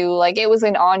me too. Like it was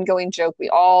an ongoing joke. We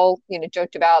all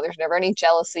joked about. There's never any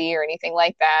jealousy or anything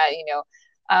like that.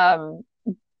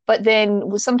 But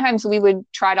then sometimes we would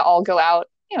try to all go out,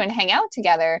 and hang out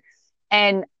together.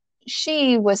 And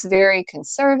she was very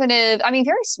conservative. I mean,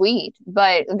 very sweet,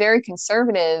 but very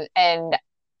conservative. And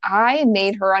I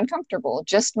made her uncomfortable.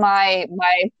 Just my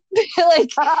like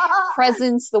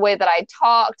presence, the way that I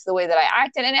talked, the way that I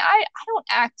acted. And I don't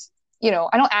act, I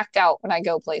don't act out when I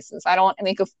go places. I don't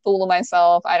make a fool of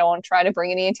myself. I don't try to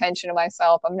bring any attention to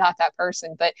myself. I'm not that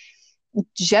person. But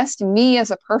just me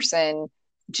as a person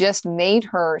just made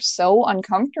her so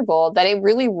uncomfortable that it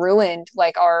really ruined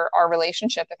like our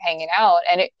relationship of hanging out,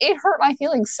 and it hurt my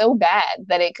feelings so bad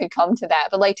that it could come to that.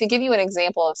 But like, to give you an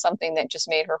example of something that just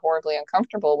made her horribly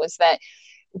uncomfortable was that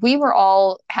we were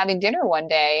all having dinner one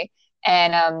day,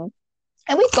 and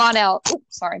we've gone out. Oops,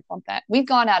 sorry, bumped that. We've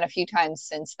gone out a few times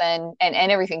since then, and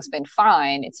everything's been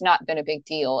fine. It's not been a big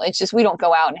deal. It's just we don't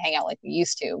go out and hang out like we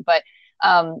used to. But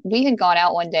we had gone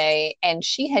out one day, and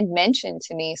she had mentioned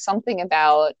to me something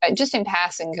about just in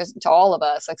passing, because to all of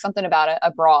us, like something about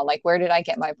a bra. Like, where did I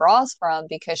get my bras from?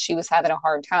 Because she was having a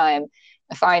hard time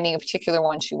finding a particular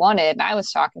one she wanted. And I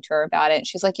was talking to her about it, and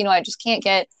she's like, I just can't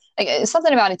get like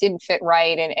something about it didn't fit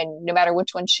right, and no matter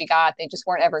which one she got, they just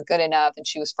weren't ever good enough, and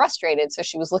she was frustrated, so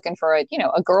she was looking for a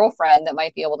girlfriend that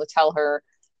might be able to tell her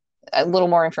a little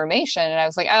more information. And I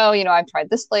was like, oh, I've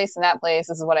tried this place and that place,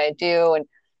 this is what I do. And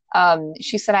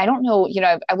she said, I don't know,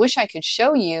 I wish I could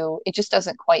show you, it just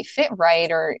doesn't quite fit right,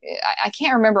 or I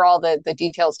can't remember all the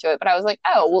details to it. But I was like,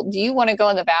 oh well, do you want to go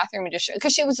in the bathroom and just show,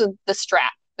 because she was the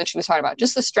strap that she was talking about,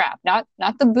 just the strap, not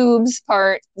the boobs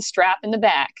part, the strap in the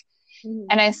back. Mhm.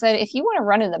 And I said, if you want to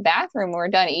run in the bathroom when we're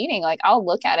done eating, like I'll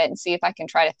look at it and see if I can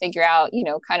try to figure out,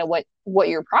 kind of what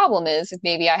your problem is, if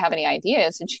maybe I have any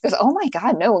ideas. And she goes, oh my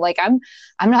God, no, like I'm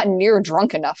not near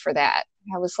drunk enough for that.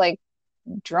 And I was like,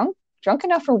 drunk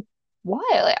enough for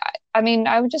what? Like, I mean,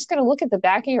 I was just gonna look at the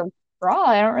back of your bra.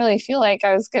 I don't really feel like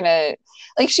I was gonna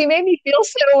like she made me feel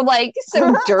so like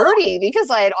so dirty because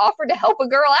I had offered to help a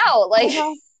girl out. Like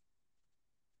Uh-huh.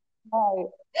 Right,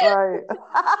 right.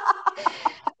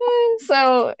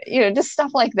 so just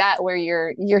stuff like that where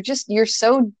you're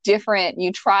so different.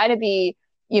 You try to be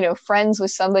friends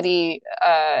with somebody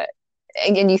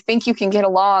and you think you can get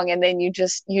along, and then you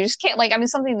just can't. Like, I mean,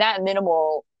 something that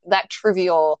minimal, that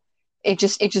trivial, it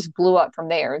just blew up from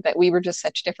there, that we were just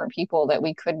such different people that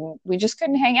we just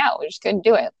couldn't hang out, we just couldn't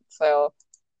do it. So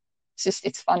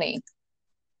it's funny.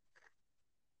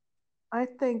 I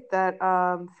think that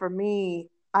for me,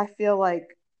 I feel like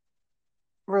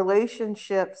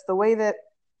relationships, the way that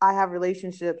I have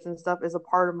relationships and stuff is a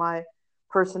part of my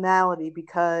personality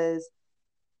because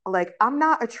like I'm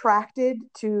not attracted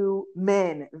to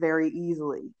men very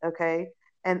easily, okay?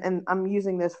 And I'm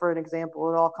using this for an example.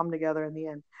 It'll all come together in the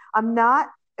end. I'm not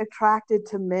attracted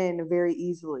to men very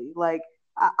easily. Like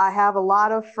I have a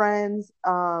lot of friends.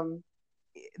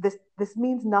 This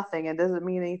means nothing and doesn't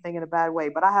mean anything in a bad way,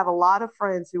 but I have a lot of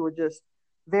friends who are just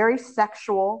very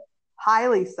sexual,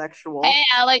 highly sexual, Hey,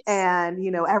 Alex. and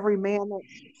every man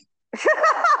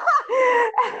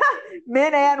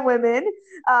men and women.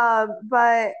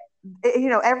 But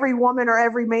every woman or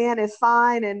every man is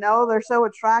fine, and oh, they're so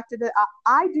attracted to.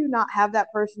 I do not have that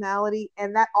personality,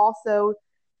 and that also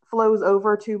flows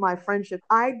over to my friendship.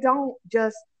 I don't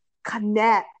just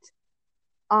connect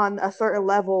on a certain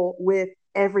level with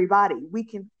everybody. We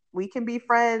can be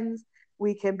friends,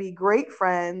 we can be great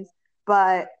friends,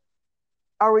 but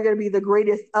are we going to be the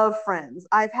greatest of friends?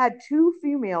 I've had two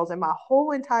females in my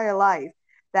whole entire life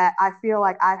that I feel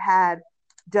like I've had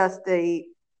just a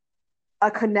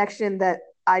connection that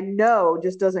I know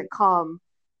just doesn't come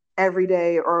every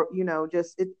day, or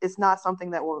just it's not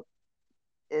something that will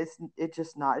it's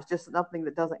just not. It's just something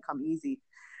that doesn't come easy.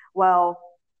 Well,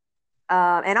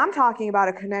 and I'm talking about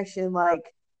a connection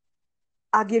like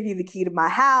I'll give you the key to my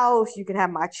house. You can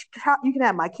have my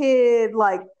kid.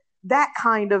 Like that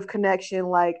kind of connection.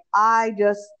 Like I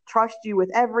just trust you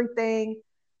with everything.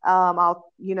 I'll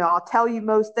tell you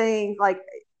most things. Like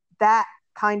that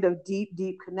kind of deep,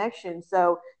 deep connection.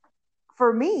 So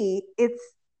for me, it's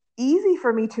easy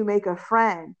for me to make a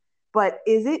friend, but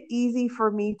is it easy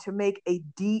for me to make a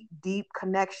deep, deep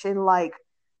connection? Like,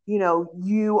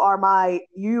 you are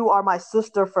my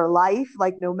sister for life.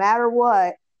 Like no matter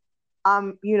what,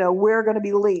 we're going to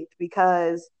be linked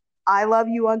because I love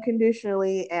you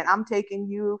unconditionally and I'm taking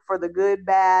you for the good,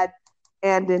 bad,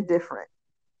 and indifferent.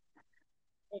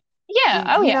 Yeah.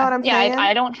 Do Oh, you know yeah. what I'm Yeah. saying?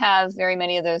 I don't have very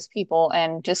many of those people,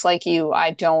 and just like you,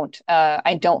 I don't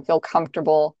feel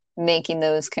comfortable making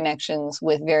those connections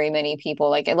with very many people.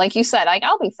 Like you said,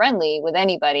 I'll be friendly with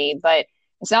anybody, but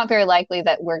it's not very likely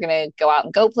that we're gonna go out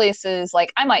and go places.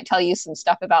 Like I might tell you some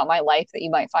stuff about my life that you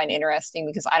might find interesting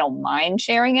because I don't mind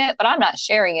sharing it, but I'm not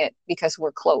sharing it because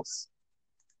we're close.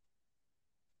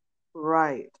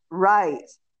 Right, right.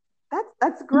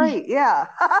 That's great. Yeah.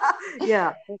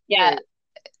 Yeah, that's Yeah. great.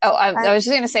 Oh, I And was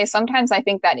just gonna say, sometimes I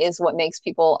think that is what makes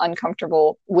people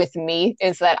uncomfortable with me,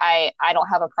 is that I don't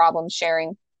have a problem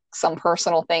sharing some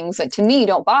personal things that to me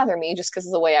don't bother me just because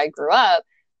of the way I grew up,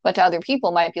 but to other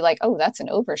people might be like, oh, that's an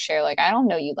overshare. Like, I don't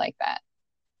know you like that.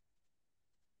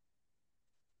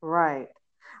 right.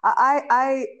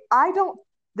 I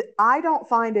don't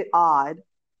find it odd,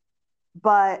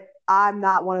 but I'm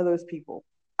not one of those people.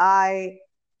 I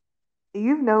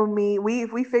You've known me.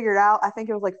 We figured out, I think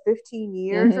it was like 15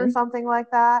 years or Hmm. something like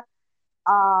that.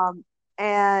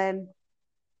 And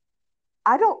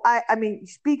I mean,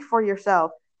 speak for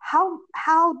yourself. How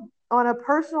on a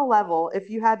personal level, if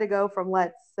you had to go from,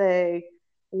 let's say,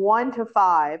 1 to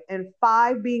 5, and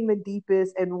 5 being the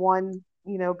deepest and one,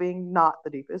 being not the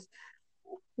deepest,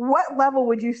 what level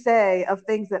would you say of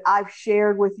things that I've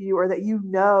shared with you or that you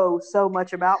know so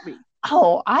much about me?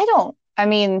 Oh, I don't. I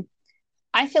mean,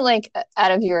 I feel like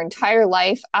out of your entire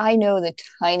life, I know the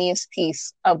tiniest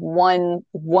piece of one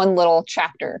little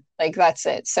chapter. Like that's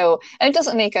it. So, and it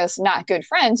doesn't make us not good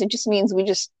friends. It just means we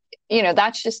just,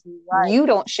 that's just Right. you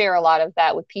don't share a lot of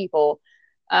that with people.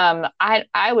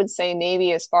 I would say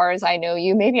maybe as far as I know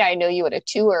you, maybe I know you at a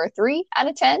 2 or a 3 out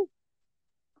of 10,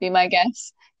 be my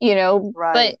guess. Right.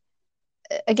 But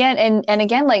again, and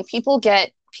again, like people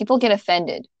get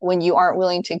offended when you aren't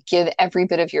willing to give every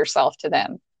bit of yourself to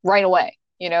them right away.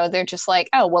 They're just like,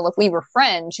 oh, well, if we were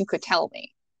friends, you could tell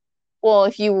me. Well,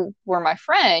 if you were my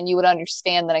friend, you would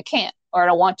understand that I can't or I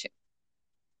don't want to.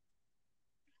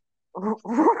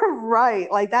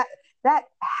 Right. Like that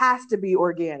has to be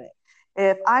organic.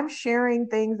 If I'm sharing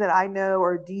things that I know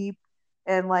are deep,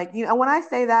 and like, when I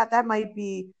say that, that might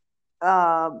be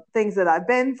things that I've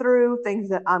been through, things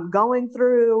that I'm going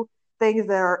through, things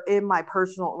that are in my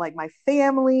personal, like my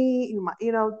family,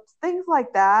 things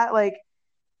like that. Like,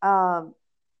 um,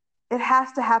 it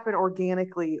has to happen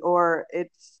organically, or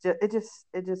it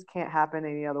just can't happen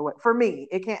any other way. For me,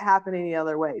 it can't happen any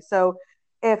other way. So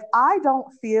if I don't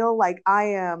feel like I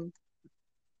am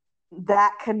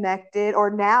that connected, or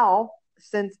now,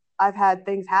 since I've had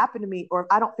things happen to me, or if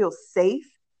I don't feel safe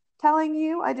telling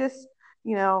you, I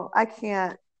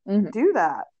can't Mhm. do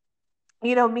that.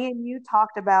 Me and you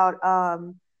talked about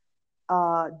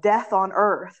death on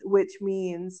earth, which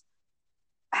means,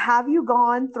 have you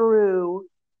gone through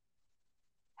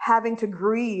having to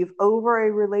grieve over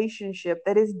a relationship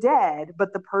that is dead,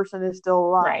 but the person is still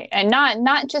alive? Right. And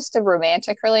not just a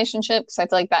romantic relationship, because I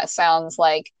feel like that sounds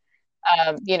like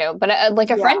but like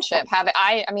a Yeah. friendship.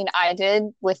 I mean, I did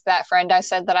with that friend I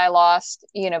said that I lost,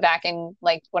 back in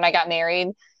like when I got married.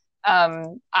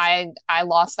 I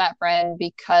lost that friend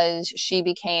because she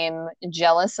became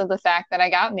jealous of the fact that I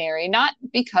got married, not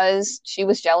because she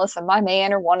was jealous of my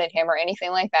man or wanted him or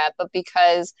anything like that, but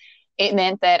because it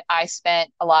meant that I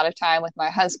spent a lot of time with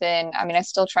my husband. I mean, I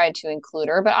still tried to include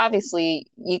her, but obviously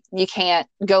you can't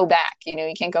go back,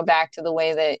 you can't go back to the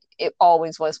way that it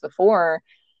always was before.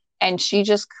 And she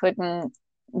just couldn't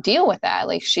deal with that.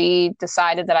 Like she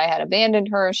decided that I had abandoned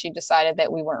her. She decided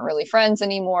that we weren't really friends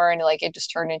anymore. And like it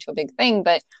just turned into a big thing.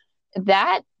 But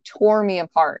that tore me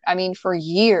apart. I mean, for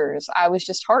years, I was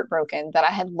just heartbroken that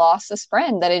I had lost this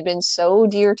friend that had been so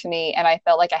dear to me. And I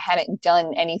felt like I hadn't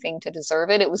done anything to deserve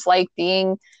it. It was like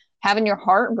having your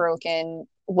heart broken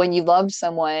when you loved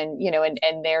someone,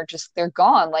 and they're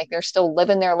gone. Like they're still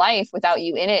living their life without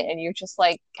you in it. And you're just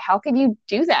like, how can you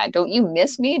do that? Don't you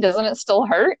miss me? Doesn't it still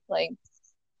hurt? Like,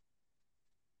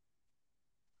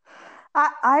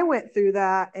 I went through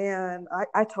that and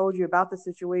I told you about the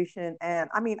situation. And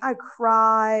I mean, I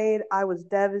cried. I was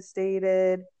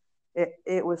devastated.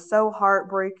 It was so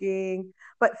heartbreaking.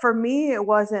 But for me, it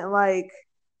wasn't like,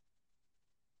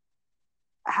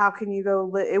 how can you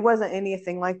go? It wasn't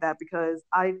anything like that because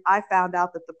I found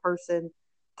out that the person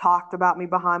talked about me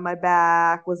behind my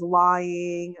back, was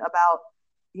lying about,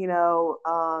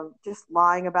 just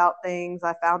lying about things.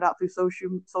 I found out through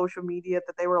social media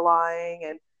that they were lying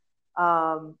and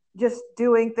just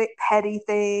doing petty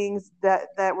things that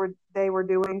they were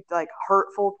doing, like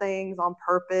hurtful things on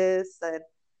purpose, and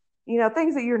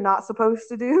things that you're not supposed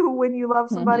to do when you love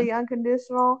mhm. somebody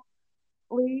unconditionally.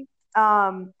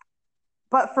 Um,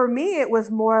 but for me, it was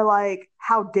more like,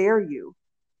 how dare you?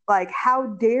 Like, how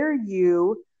dare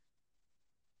you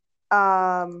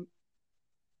um,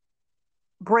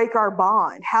 break our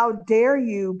bond? How dare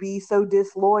you be so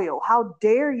disloyal? How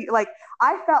dare you? Like,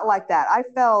 I felt like that. I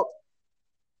felt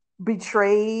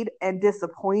betrayed and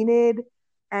disappointed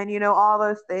and all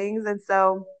those things. And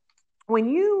so when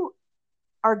you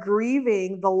are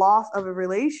grieving the loss of a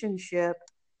relationship,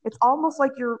 it's almost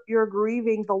like you're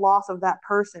grieving the loss of that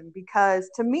person, because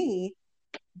to me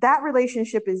that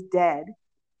relationship is dead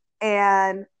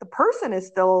and the person is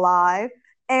still alive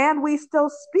and we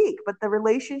still speak, but the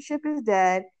relationship is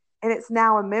dead and it's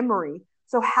now a memory.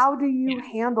 So how do you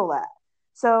Yeah. handle that?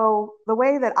 So the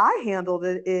way that I handled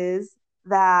it is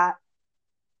that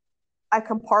I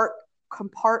compartmentalize.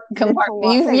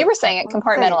 You were saying it Say it.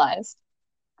 compartmentalized.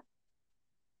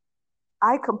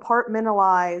 I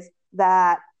compartmentalize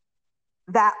that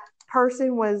that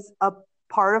person was a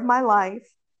part of my life,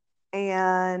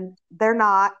 and they're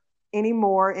not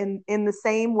anymore in the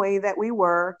same way that we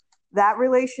were. That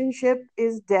relationship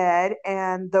is dead,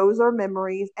 and those are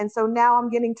memories. And so now I'm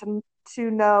getting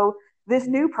to know this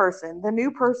new person, the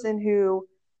new person who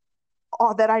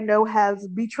that I know has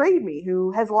betrayed me,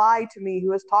 who has lied to me,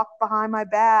 who has talked behind my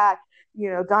back,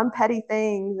 done petty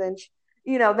things. And,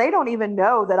 they don't even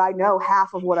know that I know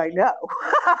half of what I know.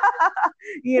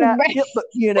 you know, Right.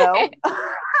 you know.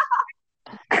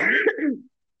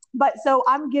 But so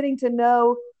I'm getting to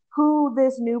know who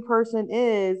this new person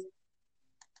is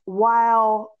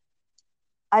while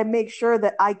I make sure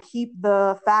that I keep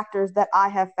the factors that I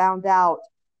have found out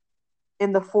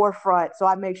in the forefront. So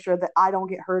I make sure that I don't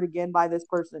get hurt again by this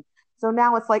person. So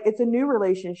now it's like it's a new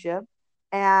relationship,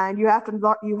 and you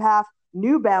have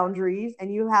new boundaries,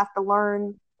 and you have to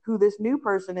learn who this new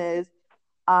person is,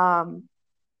 um,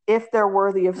 if they're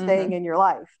worthy of staying hmm in your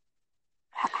life.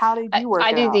 How did you work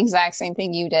I it did the out? exact same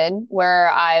thing you did,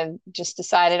 where I've just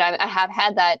decided I have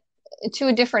had that to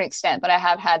a different extent, but I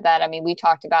have had that. I mean, we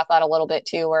talked about that a little bit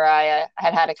too, where I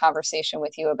had a conversation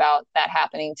with you about that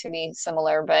happening to me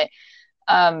similar. But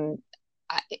um,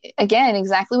 I, again,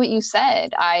 exactly what you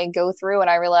said. I go through and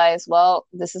I realize, well,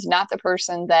 this is not the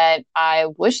person that I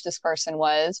wish this person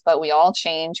was, but we all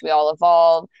change, we all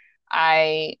evolve.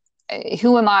 I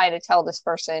who am I to tell this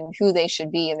person who they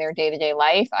should be in their day-to-day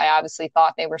life? I obviously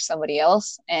thought they were somebody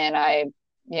else, and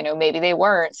maybe they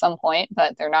were at some point,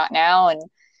 but they're not now. And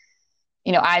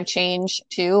I've changed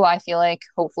too. I feel like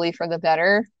hopefully for the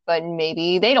better, but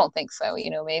maybe they don't think so.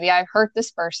 Maybe I've hurt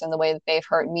this person the way that they've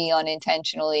hurt me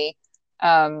unintentionally.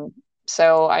 Um,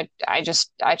 so I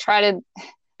try to,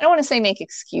 I don't want to say make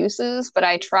excuses, but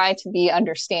I try to be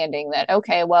understanding that,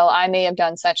 okay, well, I may have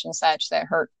done such and such that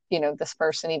hurt, this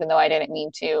person, even though I didn't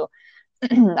mean to.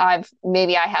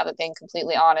 Maybe I haven't been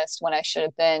completely honest when I should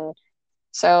have been.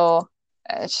 So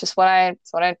it's just what I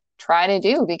try to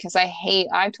do because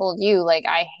I've told you, like,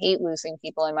 I hate losing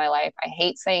people in my life. I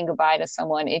hate saying goodbye to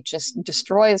someone. It just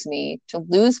destroys me to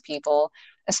lose people,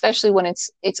 especially when it's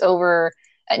over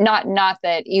not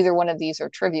that either one of these are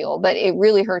trivial, but it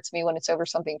really hurts me when it's over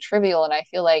something trivial. And I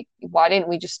feel like, why didn't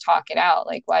we just talk it out?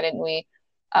 Like, why didn't we?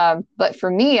 But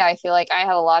for me, I feel like I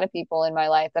have a lot of people in my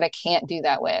life that I can't do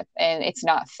that with. And it's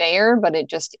not fair, but it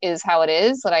just is how it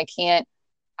is that I can't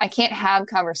have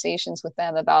conversations with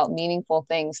them about meaningful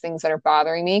things, things that are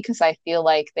bothering me, because I feel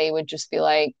like they would just be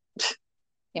like,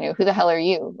 who the hell are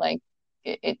you? Like,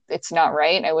 it's not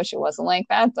right. I wish it wasn't like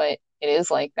that, but it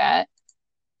is like that.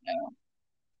 You know?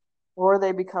 Or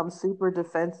they become super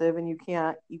defensive and you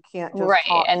can't just Right.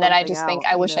 talk And then I something just think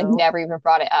out, I you wish I'd know? never even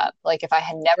brought it up. Like if I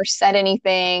had never said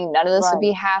anything, none of this would be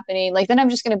Right. happening. Like then I'm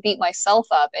just going to beat myself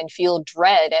up and feel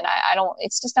dread. And I don't,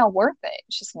 it's just not worth it.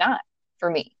 It's just not for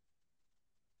me.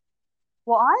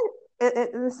 Well,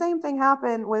 the same thing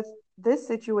happened with this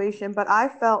situation, but I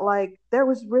felt like there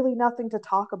was really nothing to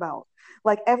talk about.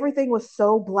 Like everything was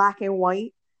so black and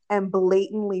white and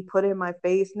blatantly put in my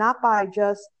face, not by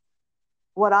just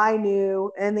what I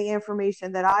knew and the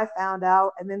information that I found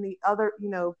out, and then the other,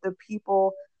 the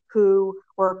people who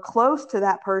were close to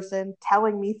that person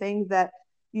telling me things that,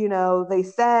 they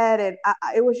said. And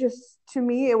it was just, to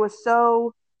me, it was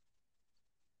so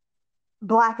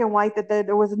black and white that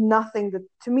there was nothing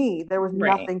to me, there was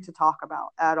Right. nothing to talk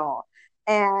about at all.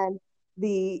 And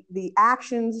the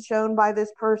actions shown by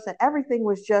this person, everything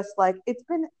was just like it's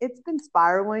been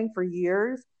spiraling for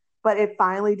years, but it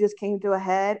finally just came to a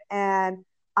head. And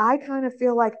I kind of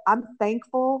feel like I'm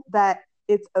thankful that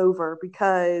it's over,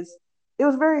 because it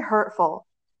was very hurtful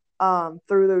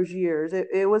through those years.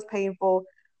 It was painful.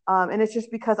 And it's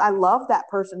just because I love that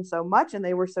person so much and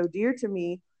they were so dear to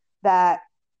me that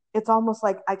it's almost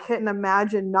like I couldn't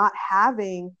imagine not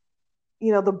having,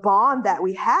 the bond that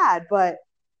we had. But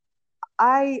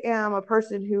I am a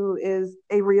person who is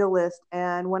a realist.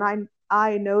 And when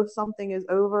I know something is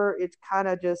over, it's kind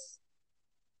of just,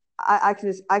 I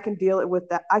can deal it with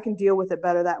that. I can deal with it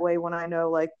better that way when I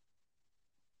know, like,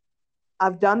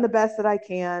 I've done the best that I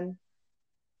can.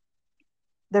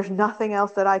 There's nothing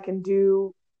else that I can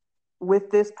do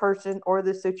with this person or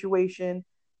this situation,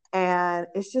 and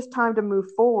it's just time to move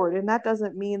forward. And that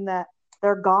doesn't mean that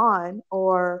they're gone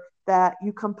or that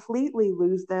you completely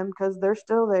lose them, because they're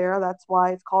still there. That's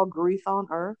why it's called grief on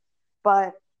earth.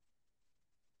 But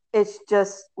it's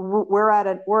just we're at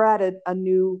a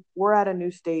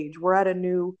new stage, we're at a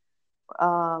new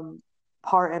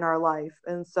part in our life.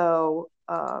 And so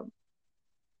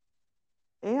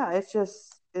yeah, it's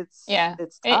just Yeah,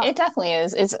 it's it tough. definitely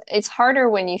is. It's harder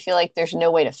when you feel like there's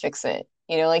no way to fix it.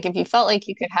 Like if you felt like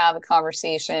you could have a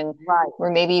conversation Right. where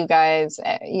maybe you guys,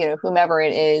 whomever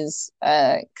it is,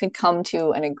 could come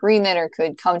to an agreement or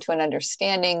could come to an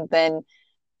understanding, then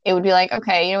it would be like,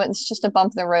 okay, it's just a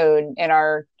bump in the road in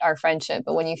our friendship.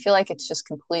 But when you feel like it's just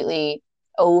completely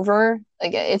over,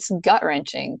 like it's gut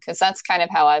wrenching because that's kind of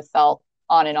how I've felt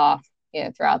on and off,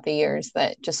 throughout the years,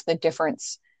 that just the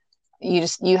difference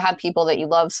you have people that you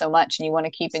love so much and you want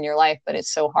to keep in your life, but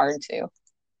it's so hard to.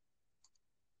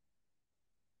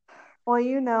 Well,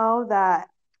 you know that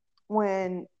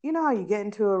when you know how you get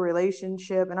into a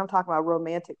relationship, and I'm talking about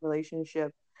romantic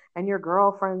relationship, and your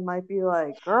girlfriend might be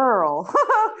like, girl,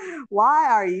 why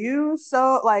are you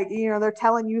so, like, they're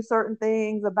telling you certain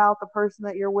things about the person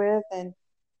that you're with,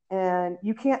 and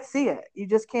you can't see it. You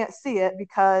just can't see it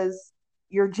because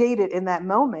you're jaded in that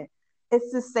moment.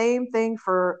 It's the same thing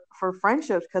for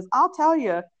friendships, because I'll tell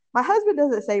you, my husband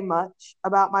doesn't say much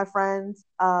about my friends,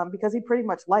 because he pretty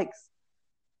much likes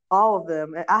all of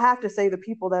them. I have to say, the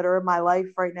people that are in my life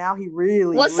right now, he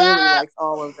really, What's really up? likes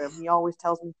all of them. He always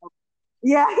tells me,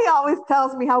 yeah, he always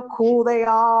tells me how cool they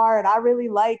are, and I really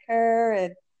like her,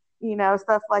 and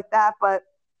stuff like that. But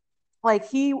like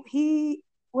he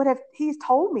would have he's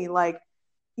told me, like,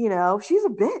 she's a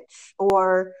bitch,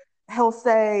 or he'll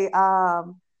say, uh,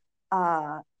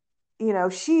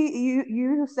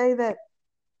 you say that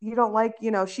you don't like,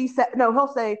 she said, no, he'll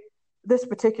say, this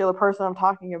particular person I'm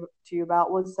talking to you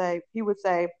about would say,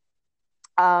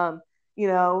 um,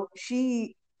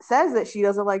 she says that she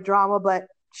doesn't like drama, but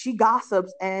she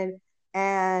gossips, and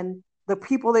the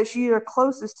people that she are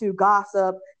closest to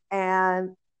gossip,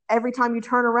 and every time you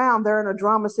turn around, they're in a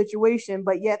drama situation,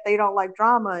 but yet they don't like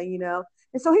drama.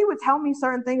 And so he would tell me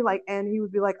certain things, like, and he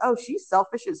would be like, "Oh, she's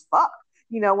selfish as fuck,"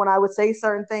 when I would say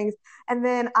certain things, and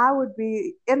then I would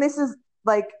be, and this is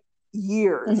like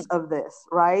years of this,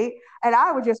 right? And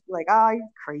I would just be like, "Oh, you're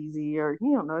crazy," or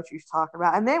 "You don't know what you're talking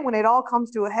about." And then when it all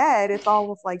comes to a head, it's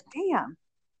almost like, damn,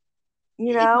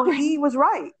 he was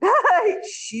right.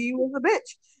 She was a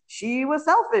bitch. She was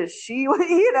selfish. She was,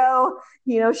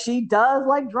 she does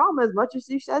like drama as much as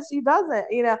she says she doesn't.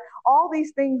 All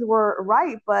these things were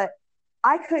right, but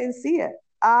I couldn't see it.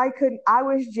 I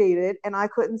was jaded and I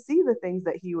couldn't see the things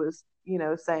that he was,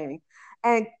 saying.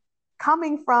 And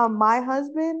coming from my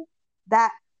husband,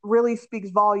 that really speaks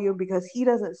volume because he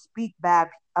doesn't speak bad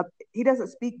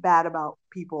about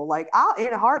people. Like, I'll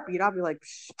in a heartbeat, I'll be like,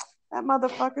 that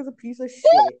motherfucker's a piece of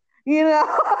shit. You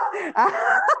know,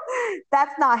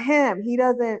 that's not him. He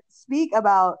doesn't speak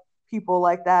about people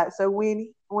like that. So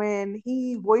when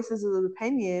he voices his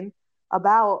opinion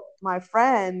about my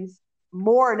friends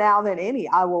more now than any,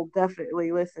 I will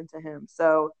definitely listen to him.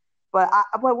 So, but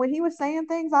when he was saying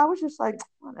things, I was just like,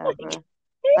 whatever.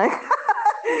 Like,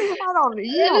 you I'm don't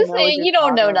just know what saying, you're you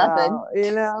don't talking know nothing. about,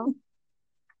 you know?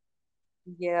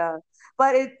 Yeah.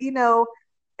 But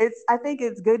I think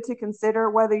it's good to consider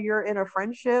whether you're in a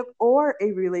friendship or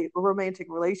a romantic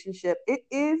relationship. It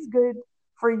is good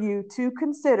for you to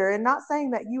consider, and not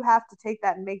saying that you have to take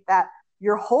that and make that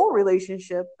your whole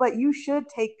relationship, but you should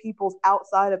take people's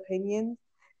outside opinions,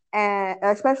 and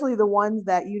especially the ones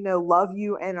that love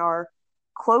you and are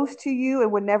close to you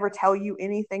and would never tell you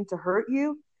anything to hurt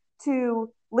you,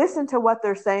 to listen to what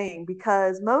they're saying,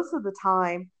 because most of the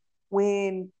time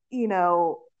when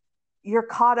you're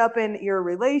caught up in your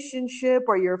relationship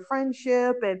or your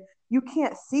friendship and you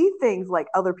can't see things like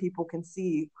other people can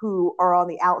see who are on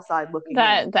the outside looking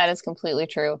in. That is completely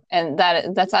true. And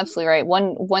that's absolutely right.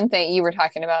 One thing you were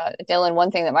talking about, Dylan,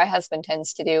 one thing that my husband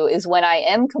tends to do is when I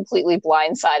am completely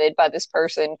blindsided by this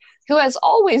person who has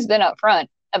always been upfront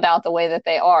about the way that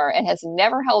they are and has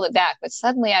never held it back, but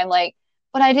suddenly I'm like,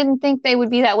 but I didn't think they would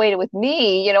be that way with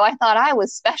me. I thought I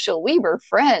was special. We were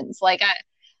friends. Like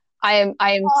I am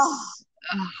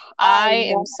Oh, I I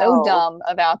am so know. dumb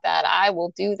about that. I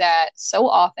will do that so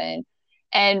often.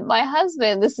 And my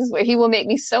husband, this is where he will make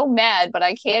me so mad, but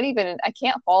I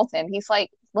can't fault him. He's like,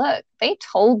 look, they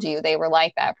told you they were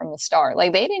like that from the start.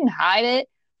 Like they didn't hide it.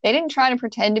 They didn't try to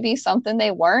pretend to be something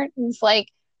they weren't. It's like,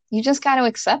 you just got to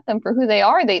accept them for who they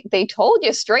are. They told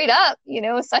you straight up,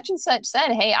 such and such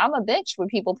said, hey, I'm a bitch when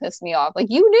people piss me off. Like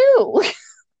you knew.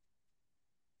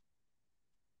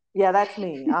 Yeah, that's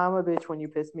me. I'm a bitch when you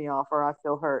piss me off or I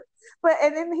feel hurt. But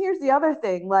and then here's the other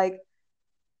thing, like,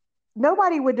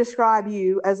 nobody would describe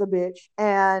you as a bitch.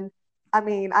 And I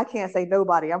mean, I can't say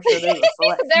nobody. I'm sure there's a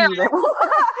select There few that will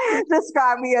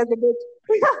describe me as a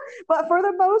bitch. But for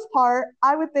the most part,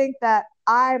 I would think that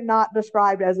I'm not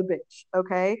described as a bitch.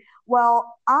 Okay.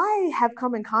 Well, I have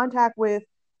come in contact with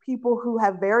people who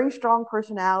have very strong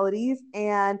personalities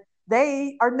and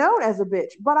they are known as a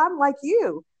bitch. But I'm like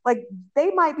you. Like,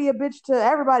 they might be a bitch to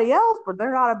everybody else, but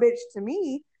they're not a bitch to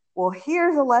me. Well,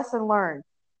 here's a lesson learned.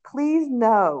 Please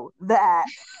know that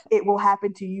it will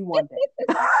happen to you one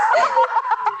day.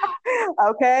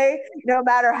 Okay? No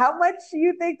matter how much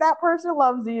you think that person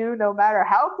loves you, no matter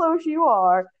how close you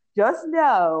are, just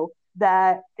know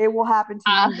that it will happen to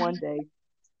are. you one day.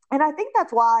 And I think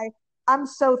that's why I'm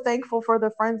so thankful for the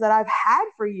friends that I've had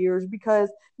for years,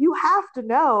 because you have to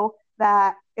know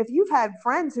that if you've had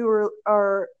friends who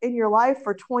are in your life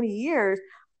for 20 years,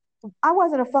 I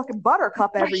wasn't a fucking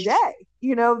buttercup every Right.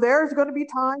 day. There's going to be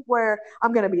times where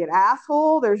I'm going to be an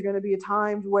asshole. There's going to be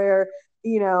times where,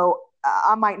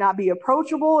 I might not be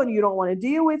approachable and you don't want to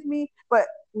deal with me, but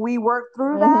we work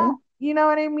through that. Hmm. You know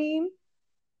what I mean?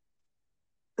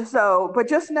 So, but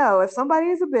just know if somebody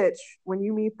is a bitch when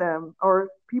you meet them, or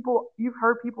you've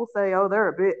heard people say, oh, they're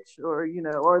a bitch,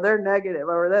 or they're negative,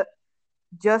 or that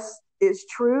just is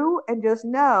true. And just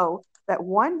know that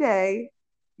one day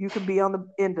you could be on the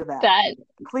end of that. That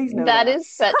Please know that that.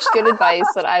 is such good advice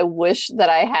that I wish that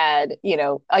I had,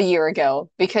 a year ago.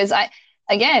 Because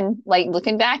again, like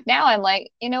looking back now, I'm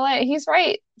like, you know what? He's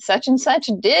right. Such and such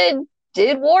did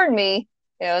warn me,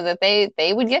 that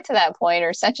they would get to that point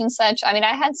or such and such. I mean,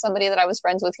 I had somebody that I was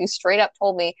friends with who straight up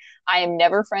told me, I am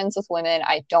never friends with women.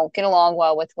 I don't get along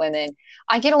well with women.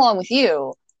 I get along with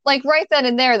you. Like right then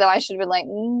and there, though, I should have been like,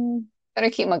 better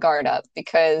keep my guard up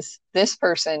because this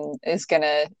person is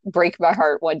gonna break my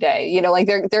heart one day. Like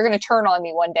they're gonna turn on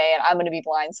me one day and I'm gonna be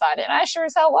blindsided. And I sure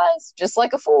as hell was, just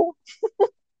like a fool.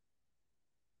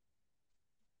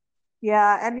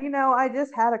 Yeah, and I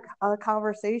just had a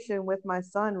conversation with my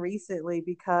son recently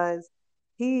because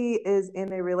he is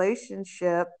in a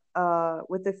relationship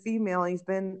with a female. He's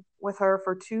been with her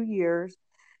for 2 years.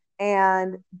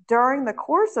 And during the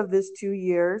course of this 2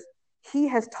 years, he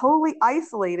has totally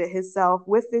isolated himself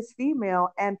with this female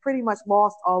and pretty much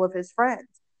lost all of his friends.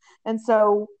 And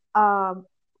so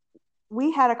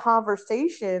we had a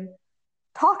conversation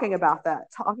talking about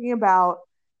that, talking about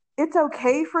it's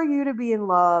okay for you to be in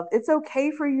love. It's okay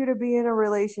for you to be in a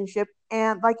relationship.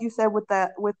 And like you said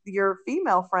with your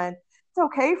female friend, it's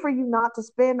okay for you not to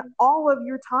spend all of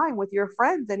your time with your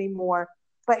friends anymore.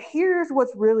 But here's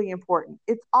what's really important.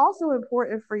 It's also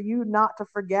important for you not to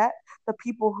forget the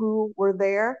people who were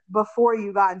there before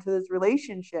you got into this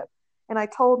relationship. And I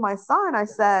told my son, I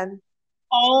said,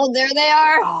 Oh, there they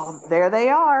are. oh, there they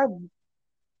are.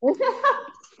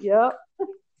 Yep.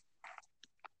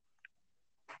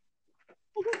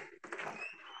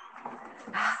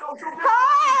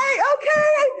 Hi.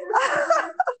 Okay.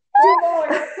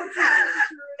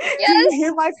 Do you hear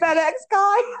Yes. my FedEx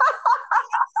guy?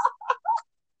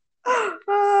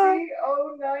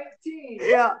 CO19.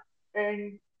 Yeah.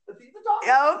 And the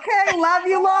dog. Okay. Love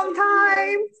you long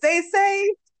time. Stay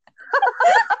safe.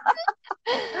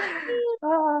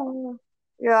 Oh,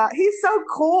 yeah. He's so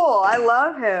cool. I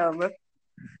love him.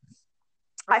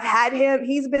 I've had him.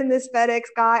 He's been this FedEx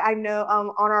guy I know on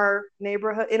our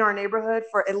neighborhood in our neighborhood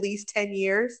for at least 10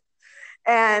 years.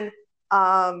 And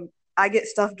I get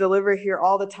stuff delivered here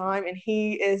all the time, and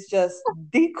he is just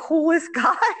the coolest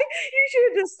guy. You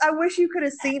should just, I wish you could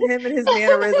have seen him and his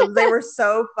mannerisms. They were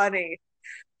so funny.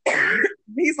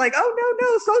 He's like, oh,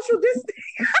 no, social distancing.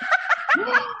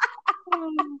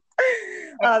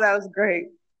 Oh, that was great.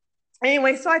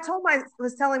 Anyway, so I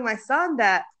was telling my son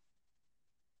that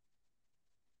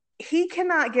he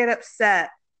cannot get upset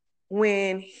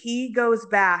when he goes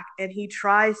back and he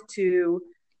tries to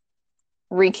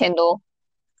Rekindle.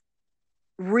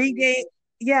 regain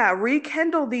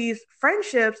rekindle these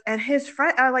friendships, and his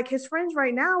friends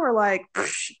right now are like,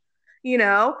 you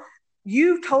know,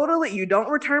 you don't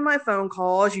return my phone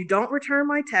calls, you don't return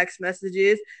my text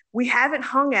messages, we haven't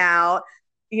hung out,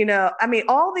 I mean,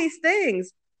 all these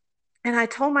things. And I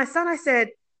told my son, I said,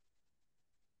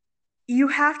 you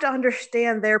have to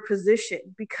understand their position,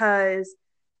 because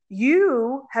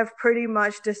you have pretty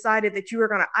much decided that you are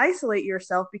going to isolate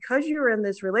yourself because you're in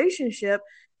this relationship,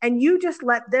 and you just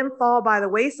let them fall by the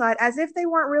wayside as if they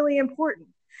weren't really important.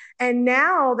 And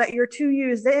now that you're 2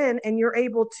 years in and you're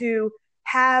able to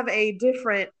have a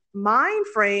different mind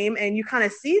frame and you kind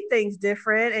of see things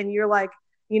different, and you're like,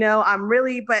 I'm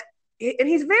really, and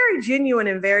he's very genuine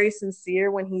and very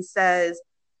sincere when he says,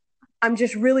 I'm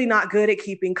just really not good at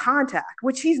keeping contact,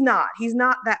 which he's not. He's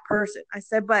not that person. I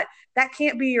said, but that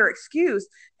can't be your excuse.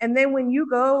 And then when you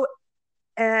go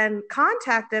and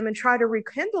contact them and try to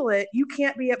rekindle it, you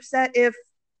can't be upset if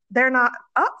they're not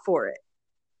up for it.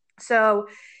 So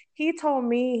he told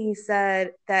me, he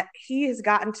said that he has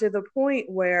gotten to the point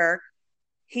where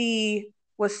he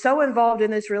was so involved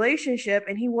in this relationship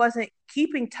and he wasn't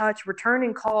keeping touch,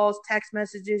 returning calls, text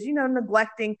messages,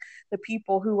 neglecting the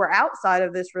people who were outside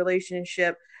of this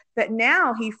relationship, that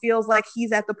now he feels like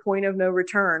he's at the point of no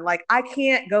return. Like, I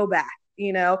can't go back. He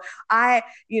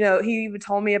even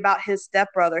told me about his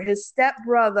stepbrother. His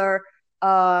stepbrother,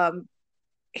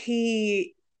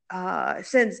 he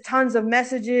sends tons of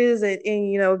messages and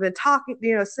been talking,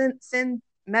 send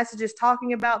messages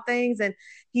talking about things, and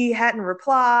he hadn't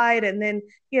replied. And then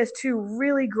he has two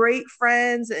really great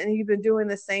friends and he's been doing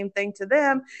the same thing to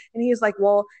them. And he's like,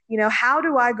 well, how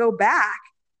do I go back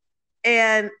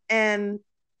and kind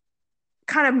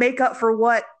of make up for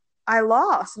what I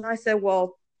lost? And I said,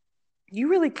 well, you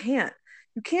really can't.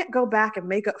 You can't go back and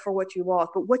make up for what you lost.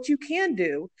 But what you can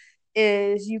do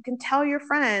is you can tell your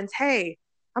friends, hey,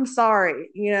 I'm sorry,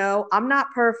 I'm not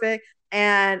perfect.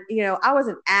 And, I was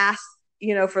an ass,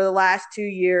 for the last 2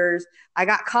 years. I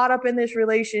got caught up in this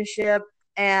relationship,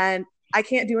 and I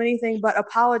can't do anything but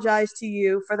apologize to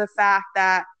you for the fact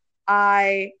that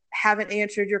I haven't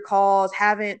answered your calls,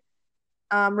 haven't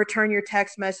returned your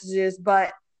text messages,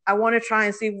 but I want to try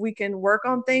and see if we can work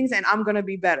on things, and I'm going to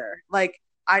be better. Like,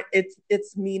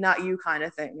 it's me, not you kind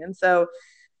of thing. And so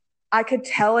I could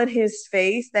tell in his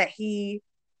face that it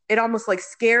almost like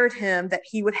scared him that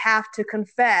he would have to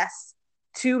confess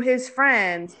to his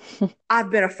friends,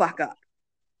 I've been a fuck up.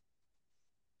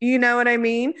 You know what I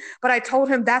mean? But I told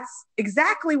him that's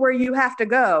exactly where you have to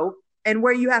go and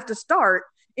where you have to start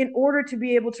in order to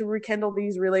be able to rekindle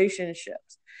these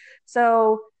relationships.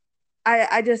 So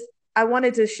I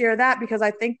wanted to share that because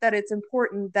I think that it's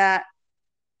important that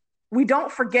we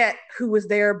don't forget who was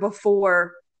there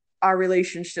before our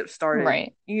relationship started.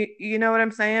 Right. You know what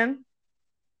I'm saying?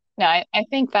 No, I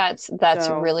think that's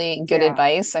really good yeah.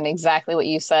 advice, and exactly what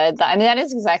you said. I mean, that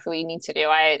is exactly what you need to do.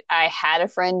 I had a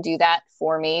friend do that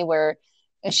for me where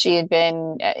she had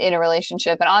been in a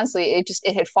relationship, and honestly,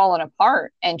 it had fallen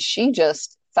apart, and she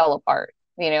just fell apart,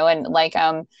 and like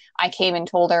I came and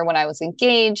told her when I was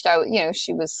engaged.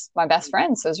 She was my best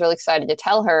friend, so I was really excited to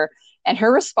tell her, and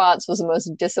her response was the most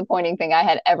disappointing thing I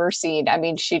had ever seen. I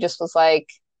mean, she just was like,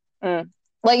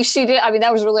 like she did. I mean,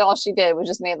 that was really all she did, was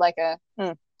just made like a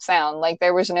sound. Like,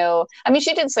 there was no, I mean,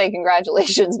 she did say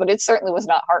congratulations, but it certainly was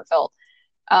not heartfelt.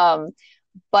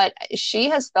 but she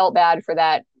has felt bad for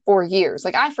that for years.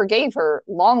 Like I forgave her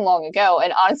long, long ago.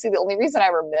 And honestly, the only reason I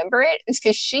remember it is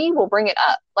because she will bring it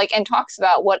up, like, and talks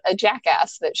about what a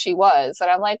jackass that she was. And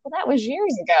I'm like, well, that was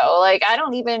years ago. Like, I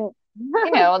don't even,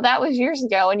 that was years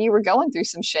ago and you were going through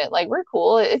some shit. Like, we're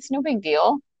cool. It's no big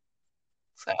deal.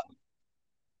 So,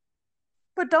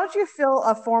 But don't you feel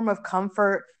a form of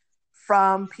comfort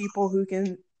from people who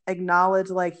can acknowledge,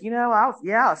 like, I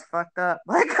was fucked up.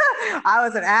 Like, I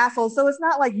was an asshole. So it's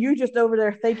not like you just over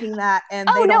there thinking that and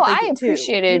oh they no, don't think I it too. You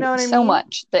appreciated know what I so mean?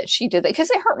 much that she did that because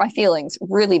it hurt my feelings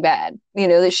really bad.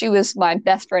 That she was my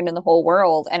best friend in the whole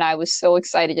world, and I was so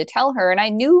excited to tell her. And I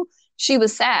knew she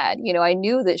was sad. I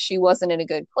knew that she wasn't in a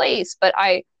good place, but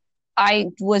I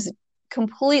was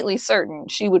completely certain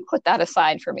she would put that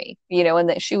aside for me, and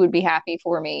that she would be happy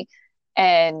for me.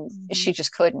 And she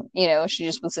just couldn't, she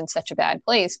just was in such a bad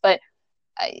place. But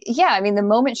yeah, I mean, the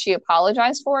moment she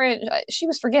apologized for it, she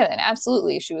was forgiven.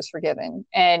 Absolutely, she was forgiven.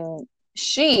 And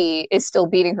she is still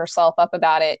beating herself up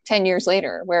about it 10 years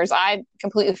later, whereas I'd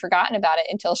completely forgotten about it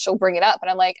until she'll bring it up. And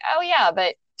I'm like, oh, yeah,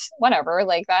 but whatever,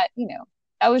 like that,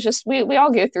 that was just, we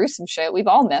all go through some shit. We've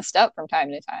all messed up from time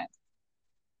to time.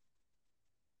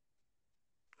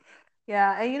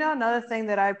 Yeah, and another thing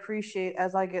that I appreciate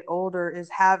as I get older is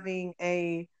having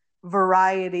a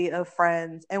variety of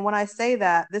friends. And when I say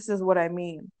that, this is what I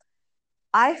mean.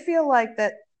 I feel like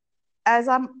that as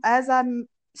I'm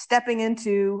stepping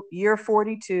into year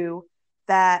 42,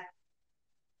 that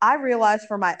I realize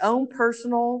for my own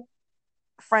personal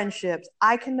friendships,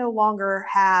 I can no longer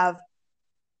have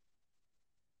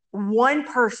one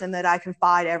person that I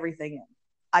confide everything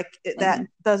in. That Mm-hmm.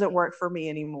 doesn't work for me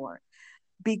anymore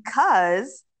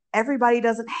because everybody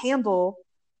doesn't handle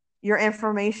your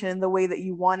information the way that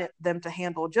you want them to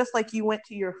handle. Just like you went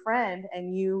to your friend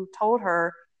and you told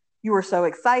her you were so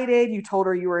excited, you told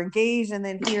her you were engaged, and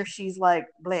then here she's like,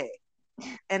 bleh.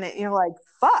 And you're like,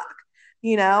 fuck,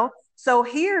 you know? So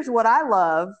here's what I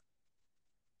love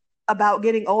about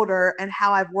getting older and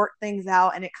how I've worked things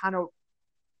out and it kind of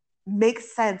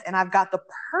makes sense. And I've got the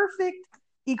perfect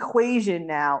equation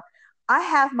now. I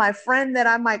have my friend that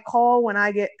I might call when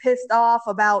I get pissed off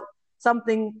about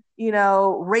something,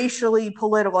 racially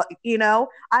political,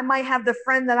 I might have the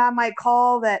friend that I might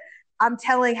call that I'm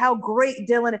telling how great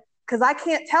Dylan, because I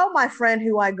can't tell my friend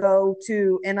who I go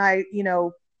to and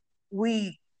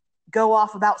we go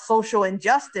off about social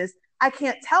injustice. I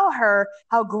can't tell her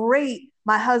how great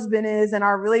my husband is and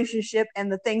our relationship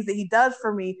and the things that he does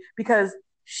for me because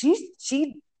she's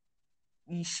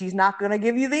not going to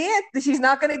give you the answer. She's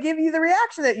not going to give you the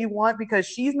reaction that you want because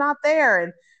she's not there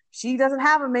and she doesn't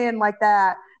have a man like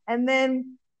that. And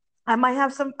then I might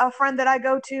have a friend that I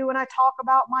go to and I talk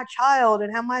about my child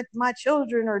and how my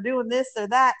children are doing this or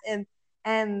that and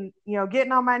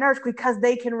getting on my nerves because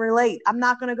they can relate. I'm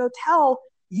not going to go tell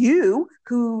you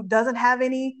who doesn't have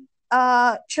any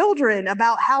children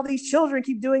about how these children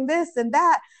keep doing this and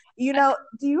that. Do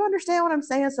you understand what I'm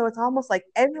saying? So it's almost like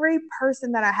every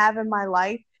person that I have in my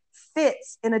life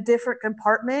fits in a different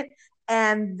compartment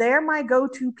and they're my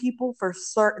go-to people for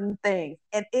certain things.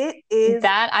 And it is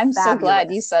That I'm so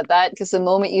glad you fabulous. said that because the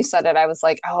moment you said it, I was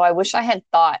like, oh, I wish I had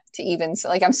thought to even say,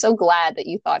 like, I'm so glad that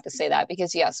you thought to say that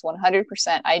because yes,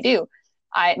 100% I do.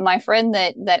 My friend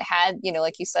that had,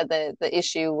 like you said, the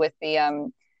issue with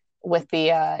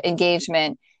the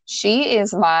engagement,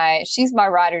 she's my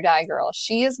ride or die girl.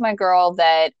 She is my girl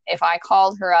that if I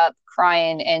called her up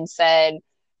crying and said,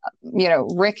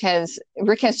 Rick has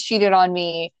cheated on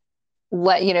me,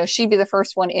 she'd be the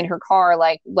first one in her car,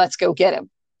 like, let's go get him,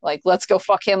 like, let's go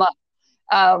fuck him up.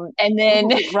 And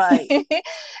then Right.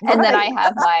 and then I Right.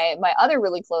 have my other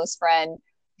really close friend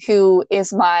who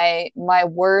is my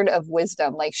word of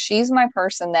wisdom. Like she's my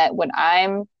person that when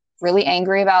I'm really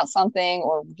angry about something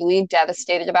or really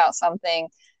devastated about something,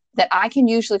 that I can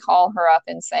usually call her up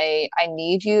and say, I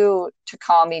need you to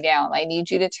calm me down. I need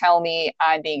you to tell me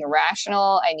I'm being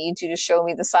irrational. I need you to show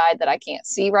me the side that I can't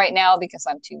see right now because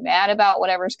I'm too mad about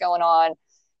whatever's going on.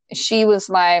 She was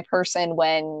my person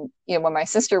when my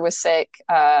sister was sick.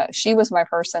 She was my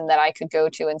person that I could go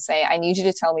to and say, I need you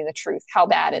to tell me the truth. How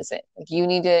bad is it? Like you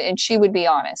need to, and she would be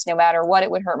honest, no matter what,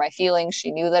 it would hurt my feelings.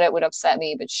 She knew that it would upset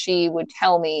me, but she would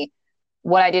tell me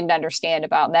what I didn't understand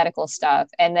about medical stuff.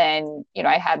 And then,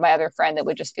 I had my other friend that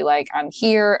would just be like, I'm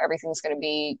here. Everything's going to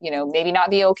be, maybe not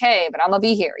be okay, but I'm going to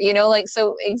be here, like,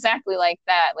 so exactly like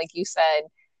that. Like you said,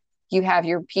 you have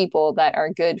your people that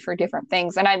are good for different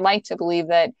things. And I'd like to believe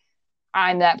that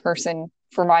I'm that person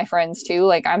for my friends too.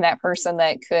 Like I'm that person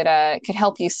that could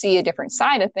help you see a different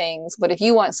side of things. But if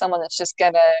you want someone that's just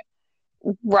gonna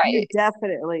You right,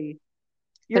 definitely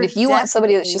But You're if you want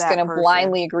somebody that's definitely just going that to person.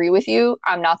 blindly agree with you,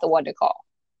 I'm not the one to call.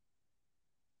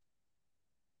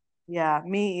 Yeah,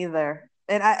 me either.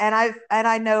 And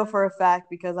I know for a fact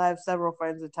because I have several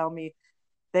friends that tell me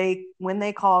they when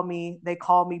they call me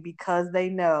because they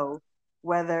know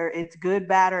whether it's good,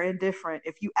 bad, or indifferent.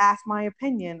 If you ask my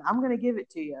opinion, I'm gonna give it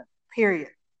to you. Period.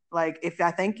 Like if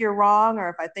I think you're wrong, or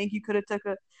if I think you could have took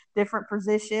a different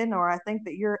position, or I think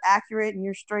that you're accurate and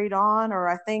you're straight on, or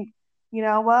I think,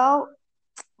 well,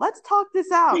 let's talk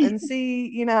this out and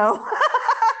see,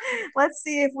 let's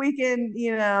see if we can,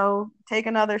 take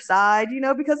another side,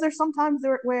 because there's sometimes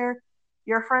where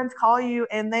your friends call you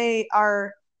and they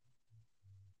are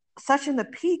such in the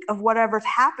peak of whatever's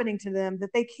happening to them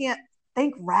that they can't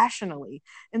think rationally.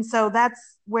 And so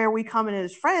that's where we come in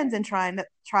as friends and try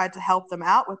to help them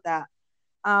out with that.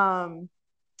 Um,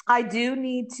 I do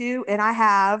need to, and I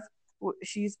have.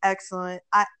 She's excellent.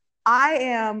 I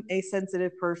am a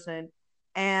sensitive person,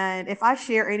 and if I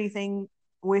share anything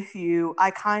with you, I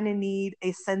kind of need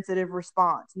a sensitive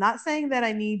response. Not saying that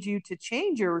I need you to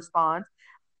change your response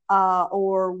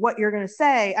or what you're going to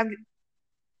say.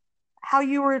 How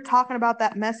you were talking about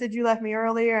that message you left me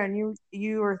earlier, and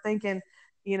you were thinking,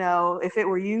 if it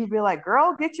were you, you'd be like,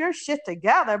 girl, get your shit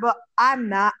together. But I'm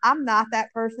not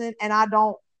that person, and I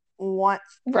don't want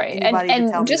Right. anybody to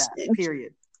tell And me just that,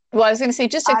 period. well, I was going to say,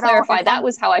 just to I don't clarify, if that I'm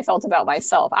was how I felt about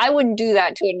myself. I wouldn't do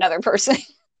that to another person.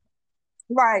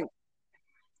 right.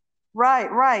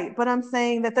 Right. But I'm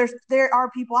saying that there are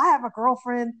people. I have a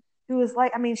girlfriend who is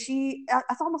like, I mean,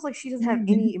 it's almost like she doesn't have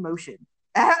any emotion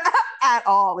at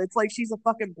all. It's like she's a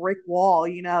fucking brick wall,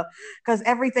 because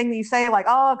everything that you say, like,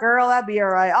 oh, girl, that'd be all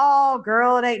right. Oh,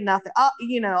 girl, it ain't nothing.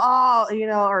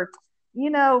 Or,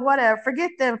 whatever.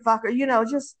 Forget them fucker,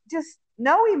 just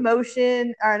no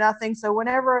emotion or nothing. So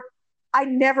whenever I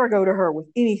never go to her with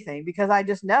anything because I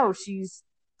just know she's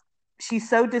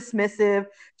so dismissive.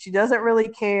 She doesn't really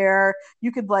care.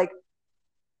 You could like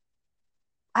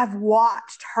I've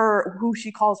watched her, who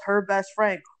she calls her best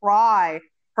friend, cry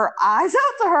her eyes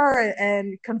out to her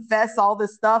and confess all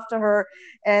this stuff to her.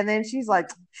 And then she's like,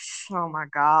 oh my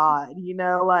God,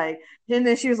 like, and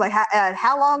then she was like,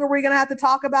 how long are we going to have to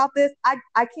talk about this? I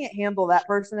can't handle that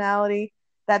personality.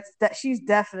 That she's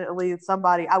definitely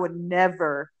somebody I would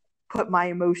never put my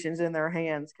emotions in their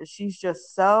hands because she's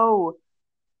just so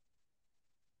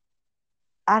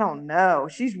I don't know.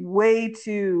 She's way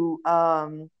too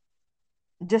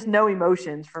just no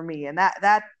emotions for me. And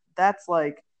that's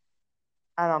like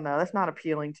I don't know. That's not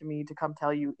appealing to me to come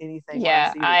tell you anything when I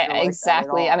Yeah, see that I you're like that at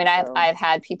exactly. I all. mean, I've So I've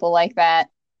had people like that,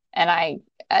 and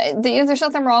there's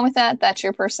nothing wrong with that. That's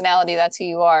your personality. That's who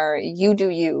you are. You do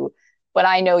you. But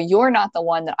I know you're not the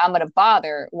one that I'm gonna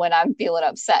bother when I'm feeling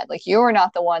upset. Like you're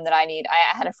not the one that I need.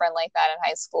 I had a friend like that in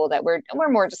high school that we're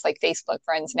more just like Facebook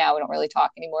friends now. We don't really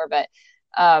talk anymore, but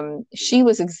she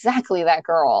was exactly that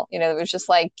girl. It was just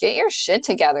like, get your shit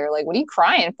together. Like, what are you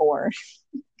crying for?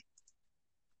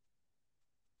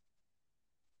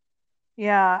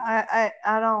 yeah,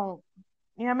 I don't.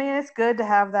 Yeah, I mean it's good to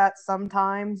have that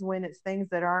sometimes when it's things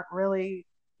that aren't really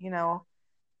you know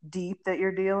deep that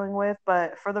you're dealing with,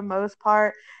 but for the most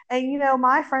part, and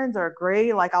my friends are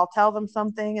great. Like I'll tell them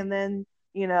something and then,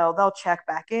 they'll check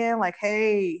back in like,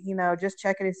 hey, just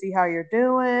checking to see how you're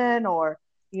doing, or,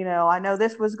 I know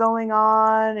this was going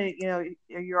on, and,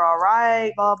 you're all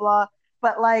right, blah, blah.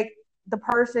 But like the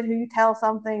person who you tell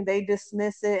something, they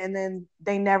dismiss it and then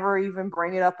they never even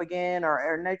bring it up again,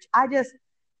 or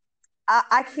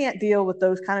I can't deal with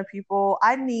those kind of people.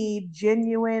 I need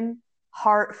genuine,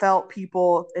 heartfelt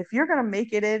people. If you're gonna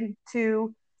make it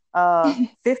into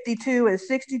 52 and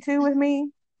 62 with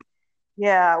me,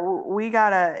 yeah, we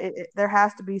gotta. There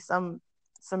has to be some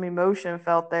emotion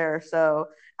felt there. So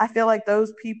I feel like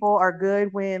those people are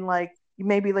good when like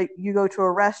maybe like you go to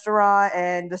a restaurant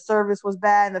and the service was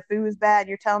bad and the food was bad and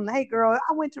you're telling them, hey girl,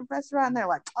 I went to a restaurant, and they're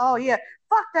like, oh yeah,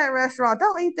 fuck that restaurant,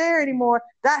 don't eat there anymore.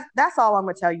 That's all I'm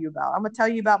gonna tell you about. I'm gonna tell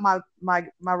you about my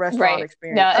restaurant Right.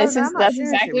 experience. No, Other than that, I'm not that's sharing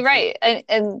shit exactly with you. right.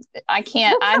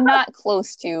 And I'm not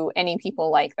close to any people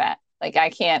like that. Like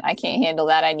I can't handle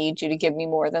that. I need you to give me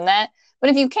more than that. But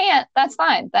if you can't, that's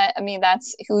fine. I mean,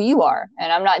 that's who you are.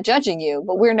 And I'm not judging you,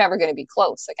 but we're never going to be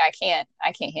close. Like I can't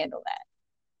handle that.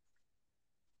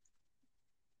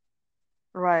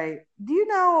 Right. Do you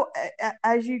know,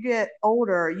 as you get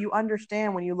older, you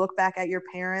understand when you look back at your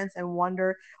parents and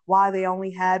wonder why they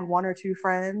only had one or two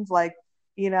friends? Like,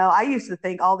 I used to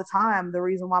think all the time the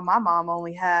reason why my mom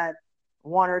only had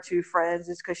one or two friends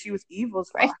is because she was evil as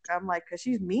Right. fuck. I'm like, because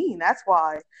she's mean. That's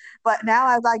why. But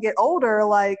now as I get older,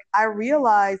 like, I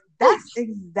realize that's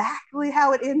exactly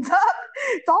how it ends up.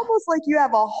 It's almost like you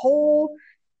have a whole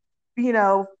you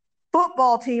know,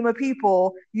 football team of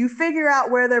people, you figure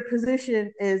out where their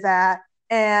position is at,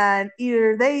 and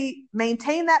either they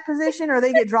maintain that position or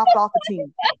they get dropped off the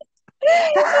team.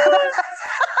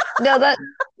 No, that's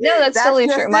That's totally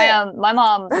true. just it. My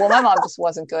mom just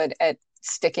wasn't good at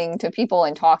sticking to people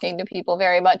and talking to people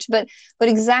very much. But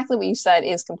exactly what you said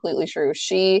is completely true.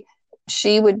 She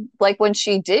would, like, when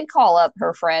she did call up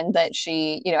her friend that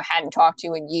she, hadn't talked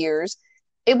to in years,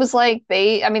 it was like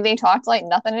they talked like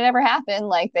nothing had ever happened,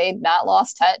 like they'd not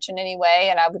lost touch in any way.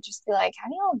 And I would just be like, how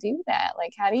do y'all do that?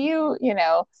 Like, how do you,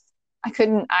 I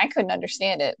couldn't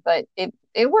understand it, but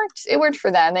it worked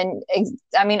for them. And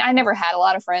I mean, I never had a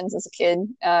lot of friends as a kid.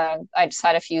 I just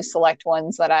had a few select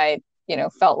ones that I,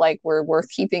 felt like were worth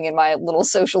keeping in my little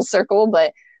social circle.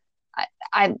 But I,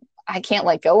 I I can't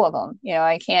let go of them.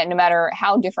 I can't, no matter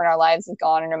how different our lives have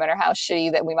gone, or no matter how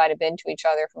shitty that we might have been to each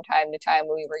other from time to time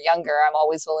when we were younger. I'm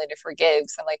always willing to forgive.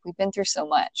 So I'm like, we've been through so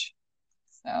much.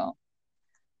 So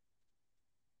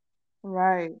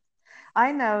Right.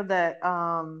 I know that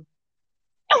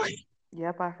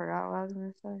yep, I forgot what I was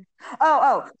gonna say.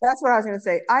 That's what I was gonna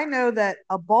say. I know that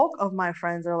a bulk of my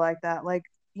friends are like that. Like,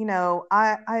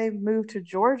 I moved to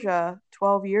Georgia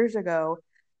 12 years ago,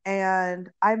 and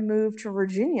I moved to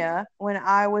Virginia when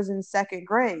I was in second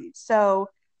grade. So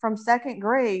from second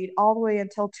grade all the way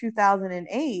until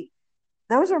 2008,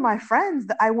 those are my friends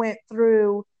that I went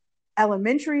through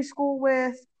elementary school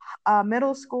with,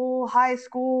 middle school, high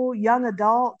school, young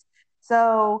adult.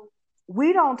 So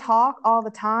we don't talk all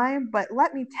the time, but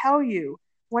let me tell you,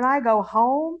 when I go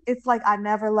home, it's like I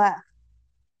never left.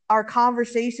 Our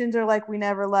conversations are like we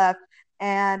never left.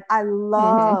 And I mhm.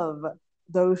 love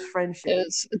those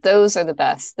friendships. Those are the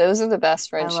best. Those are the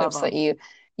best I love friendships that them.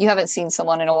 you haven't seen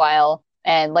someone in a while.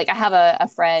 And like, I have a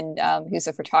friend who's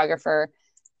a photographer,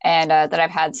 and that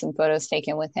I've had some photos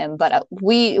taken with him, but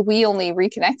we only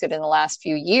reconnected in the last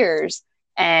few years.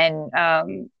 And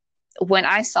when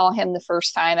I saw him the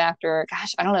first time after,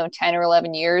 gosh, I don't know, 10 or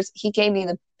 11 years, he gave me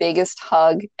the biggest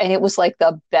hug. And it was like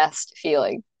the best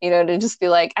feeling, to just be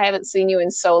like, I haven't seen you in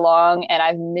so long and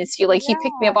I've missed you. Like, he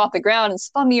picked me up Yeah. off the ground and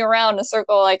spun me around in a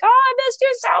circle, like, oh, I missed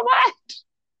you so much.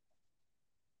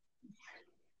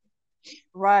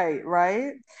 Right,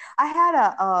 right. I had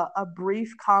a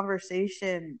brief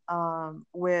conversation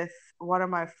with one of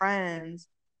my friends,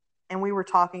 and we were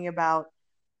talking about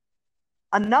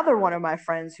another one of my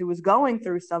friends who was going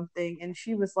through something, and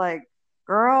she was like,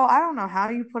 girl, I don't know how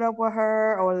you put up with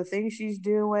her or the things she's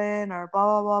doing or blah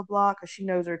blah blah blah, because she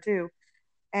knows her too.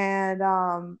 And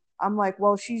I'm like,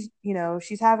 well, she's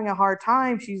having a hard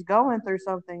time, she's going through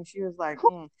something. She was like,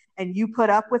 and you put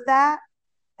up with that?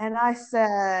 And I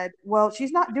said, well,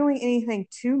 she's not doing anything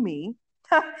to me.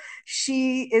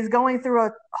 She is going through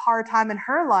a hard time in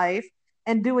her life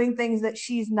and doing things that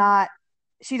she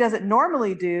doesn't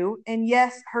normally do. And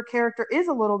yes, her character is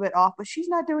a little bit off, but she's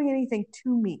not doing anything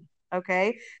to me.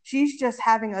 Okay. She's just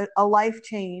having a life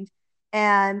change,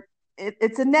 and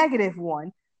it's a negative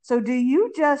one. So do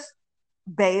you just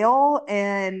bail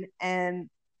and I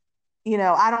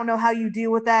don't know how you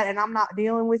deal with that, and I'm not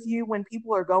dealing with you when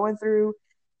people are going through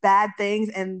bad things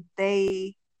and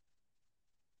their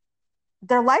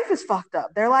life is fucked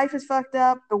up. Their life is fucked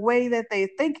up. The way that they're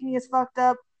thinking is fucked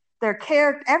up. Their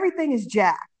character, everything is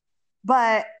jacked.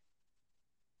 But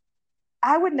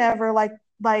I would never, like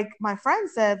my friend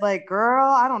said, like, girl,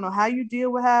 I don't know how you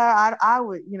deal with her. I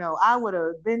would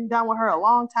have been done with her a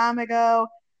long time ago.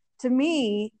 To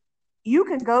me, you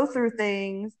can go through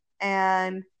things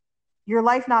and your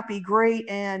life not be great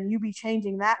and you be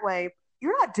changing that way.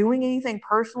 You're not doing anything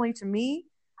personally to me.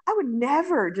 I would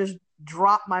never just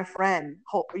drop my friend,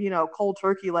 cold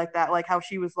turkey like that. Like how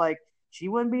she was like, she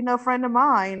wouldn't be no friend of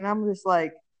mine. And I'm just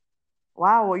like,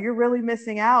 wow, well, you're really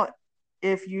missing out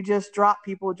if you just drop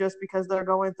people just because they're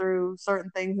going through certain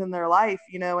things in their life,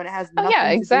 and it has Oh yeah, nothing to do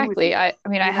with exactly. you. I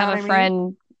mean, I You know have what a I mean?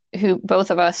 friend who,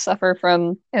 both of us suffer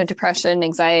from, depression,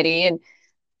 anxiety,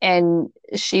 and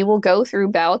she will go through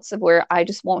bouts of where I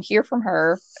just won't hear from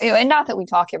her. And not that we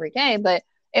talk every day, but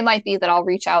it might be that I'll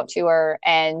reach out to her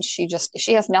and she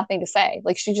has nothing to say.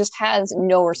 Like, she just has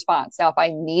no response. Now, if I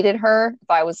needed her, if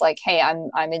I was like, hey,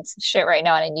 I'm in some shit right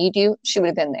now and I need you, she would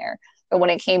have been there. But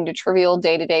when it came to trivial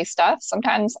day-to-day stuff,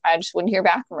 sometimes I just wouldn't hear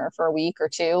back from her for a week or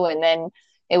two. And then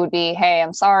it would be, hey,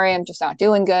 I'm sorry, I'm just not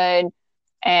doing good.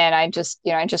 And I just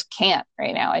can't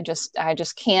right now. I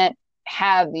just can't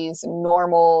have these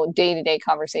normal day-to-day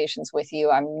conversations with you.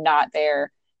 I'm not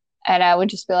there. And I would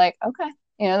just be like, okay,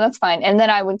 that's fine. And then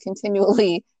I would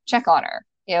continually check on her.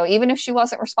 Even if she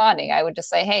wasn't responding, I would just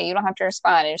say, hey, you don't have to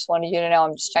respond. I just wanted you to know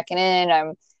I'm just checking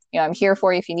in. I'm here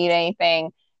for you if you need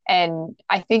anything. And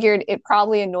I figured it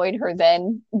probably annoyed her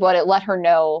then, but it let her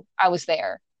know I was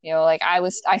there. Like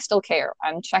I still care.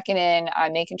 I'm checking in.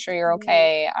 I'm making sure you're Mhm.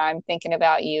 okay. I'm thinking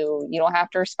about you. You don't have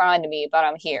to respond to me, but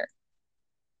I'm here.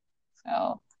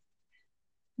 So,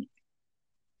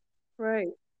 Right.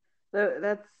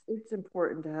 That's it's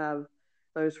important to have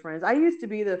those friends. I used to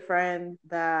be the friend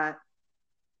that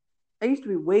I used to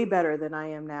be way better than I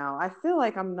am now. I feel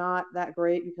like I'm not that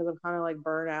great because I'm kind of like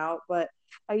burnt out, but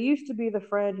I used to be the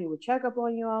friend who would check up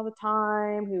on you all the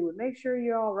time, who would make sure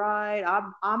you're all right.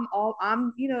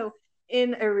 I'm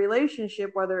in a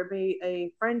relationship, whether it be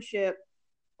a friendship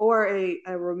or a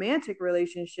romantic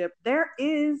relationship, there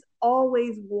is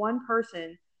always one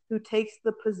person who takes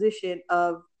the position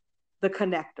of the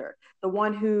connector, the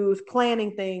one who's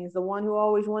planning things, the one who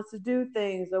always wants to do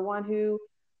things, the one who,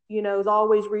 is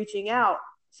always reaching out.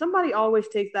 Somebody always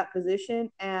takes that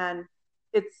position, and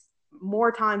it's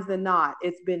more times than not,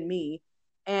 it's been me.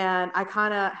 And I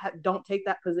kind of don't take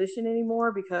that position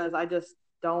anymore because I just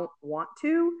don't want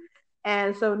to.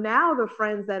 And so now the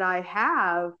friends that I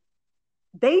have,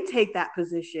 they take that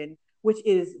position, which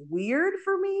is weird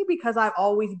for me because I've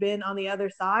always been on the other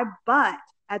side. But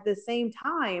at the same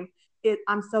time,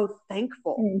 I'm so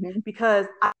thankful mhm. because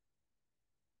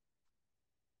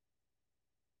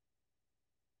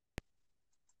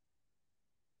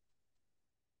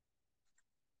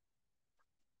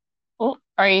Oh,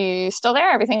 are you still there?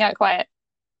 Everything got quiet.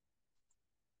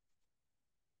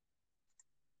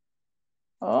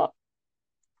 Oh,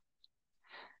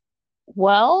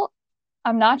 well,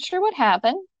 I'm not sure what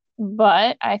happened,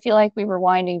 but I feel like we were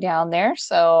winding down there.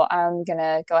 So I'm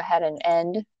gonna go ahead and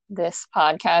end this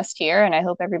podcast here, and I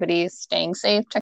hope everybody is staying safe.